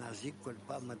teszi.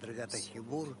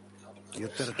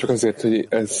 Csak azért, hogy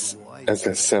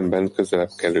ezzel szemben közelebb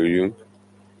kerüljünk,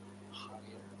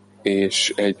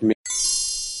 és egy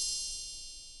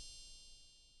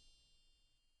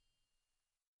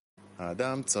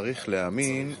האדם צריך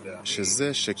להאמין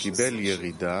שזה שקיבל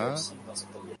ירידה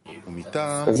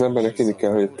ומטעם... Az embernek hinni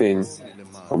kell, hogy a tény,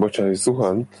 hogy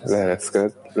zuhant,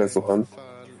 lezuhant,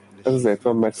 ez azért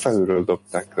van, mert felülről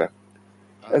dobták le.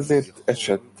 Ezért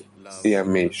esett ilyen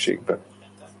mélységbe.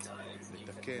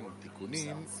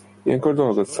 Ilyenkor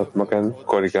dolgozhat magán,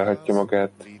 korrigálhatja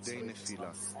magát,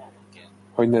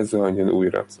 hogy ne zuhanjon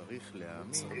újra.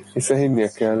 Hiszen hinnie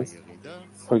kell,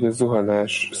 hogy a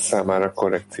zuhanás számára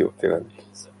korrekciót jelent.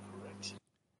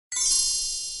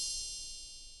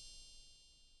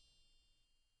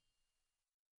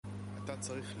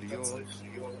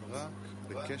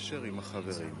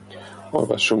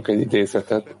 Olvassunk egy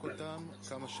idézetet.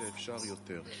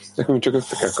 Nekünk csak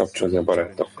össze kell kapcsolni a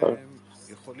barátokkal.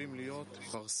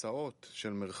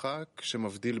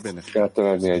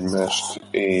 Eltalálni egymást,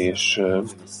 és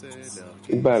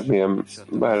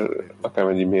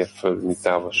akármennyi mérföldnyi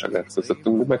távolság lehet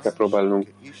közöttünk, de meg kell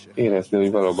próbálnunk érezni,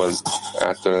 hogy valóban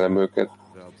átölelem őket,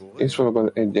 és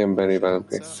valóban egy emberé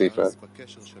válunk egy szívvel.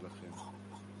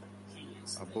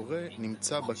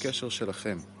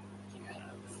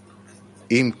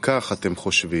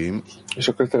 És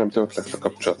akkor teremtő ott lesz a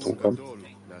kapcsolatunkban.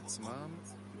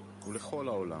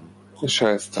 És ha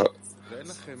ezt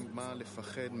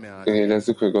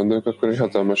érezzük, vagy gondoljuk, akkor egy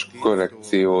hatalmas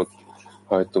korrekciót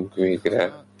hajtunk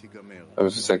végre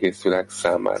az egész világ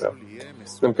számára.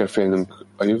 Nem kell félnünk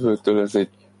a jövőtől, ez egy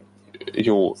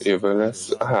jó jövő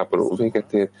lesz, a háború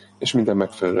véget ér, és minden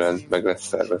megfelelően meg lesz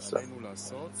szervezve.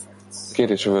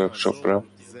 Kérdés a workshopra,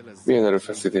 milyen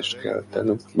erőfeszítést kell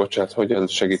tennünk? Bocsánat, hogyan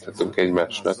segíthetünk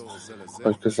egymásnak,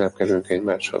 hogy közelebb kerülünk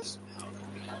egymáshoz?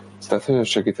 Tehát hogyan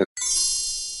segíthetünk?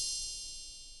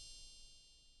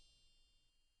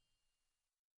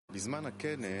 בזמן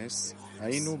הכנס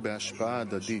היינו בהשפעה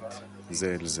הדדית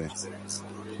זה אל זה.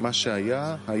 מה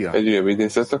שהיה, היה. Egy újabb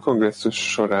idézet, a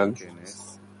kongresszus során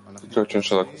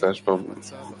kölcsöncsatlakozásban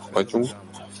vagyunk,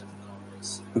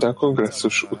 de a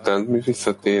kongresszus után mi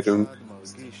visszatérünk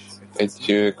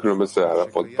egy különböző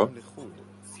állapotba.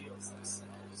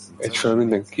 Egyfelől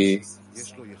mindenki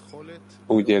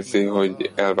úgy érzi,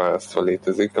 hogy elválasztva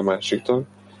létezik a másiktól,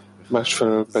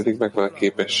 másfelől pedig megvan a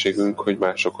képességünk, hogy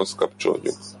másokhoz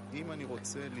kapcsolódjunk.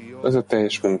 Ez a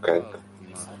teljes munkánk.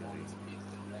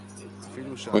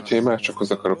 Hogyha én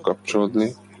másokhoz akarok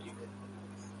kapcsolódni,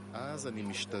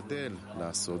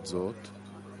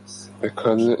 meg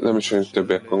ha nem is vagyunk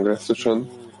többé a kongresszuson,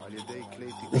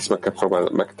 ezt meg kell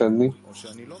próbálnom megtenni,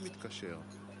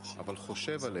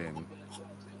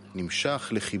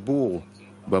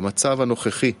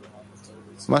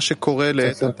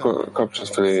 ez a kapcsolat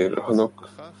felé rohanok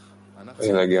a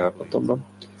jelenlegi állapotomban.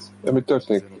 Ami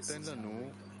történik,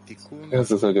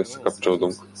 ez az, hogy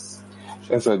összekapcsolódunk.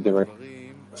 Ez adja meg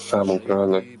számunkra a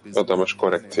nagy hatalmas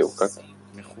korrekciókat.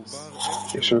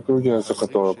 És amikor ugyanazok a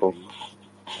dolgok.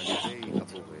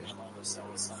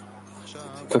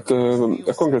 Tehát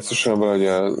a kongresszuson valahogy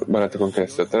a barátokon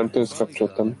keresztül teremtőhöz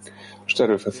kapcsoltam, most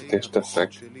erőfeszítést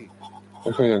teszek,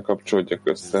 hogy hogyan kapcsolódjak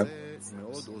össze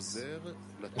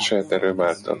a saját erőm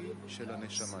által.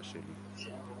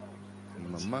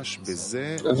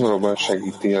 Ez valóban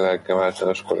segíti a lelkem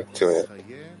általános korrekcióját.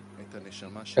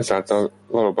 Ezáltal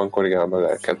valóban korrigálom a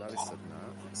lelket.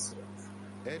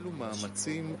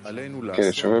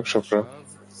 Kérdés a workshopra.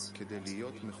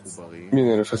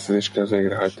 Milyen erőfeszítést kell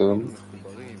végrehajtanom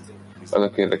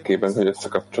annak érdekében, hogy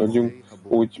összekapcsolódjunk,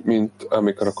 úgy, mint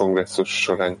amikor a kongresszus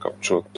során kapcsolódtunk.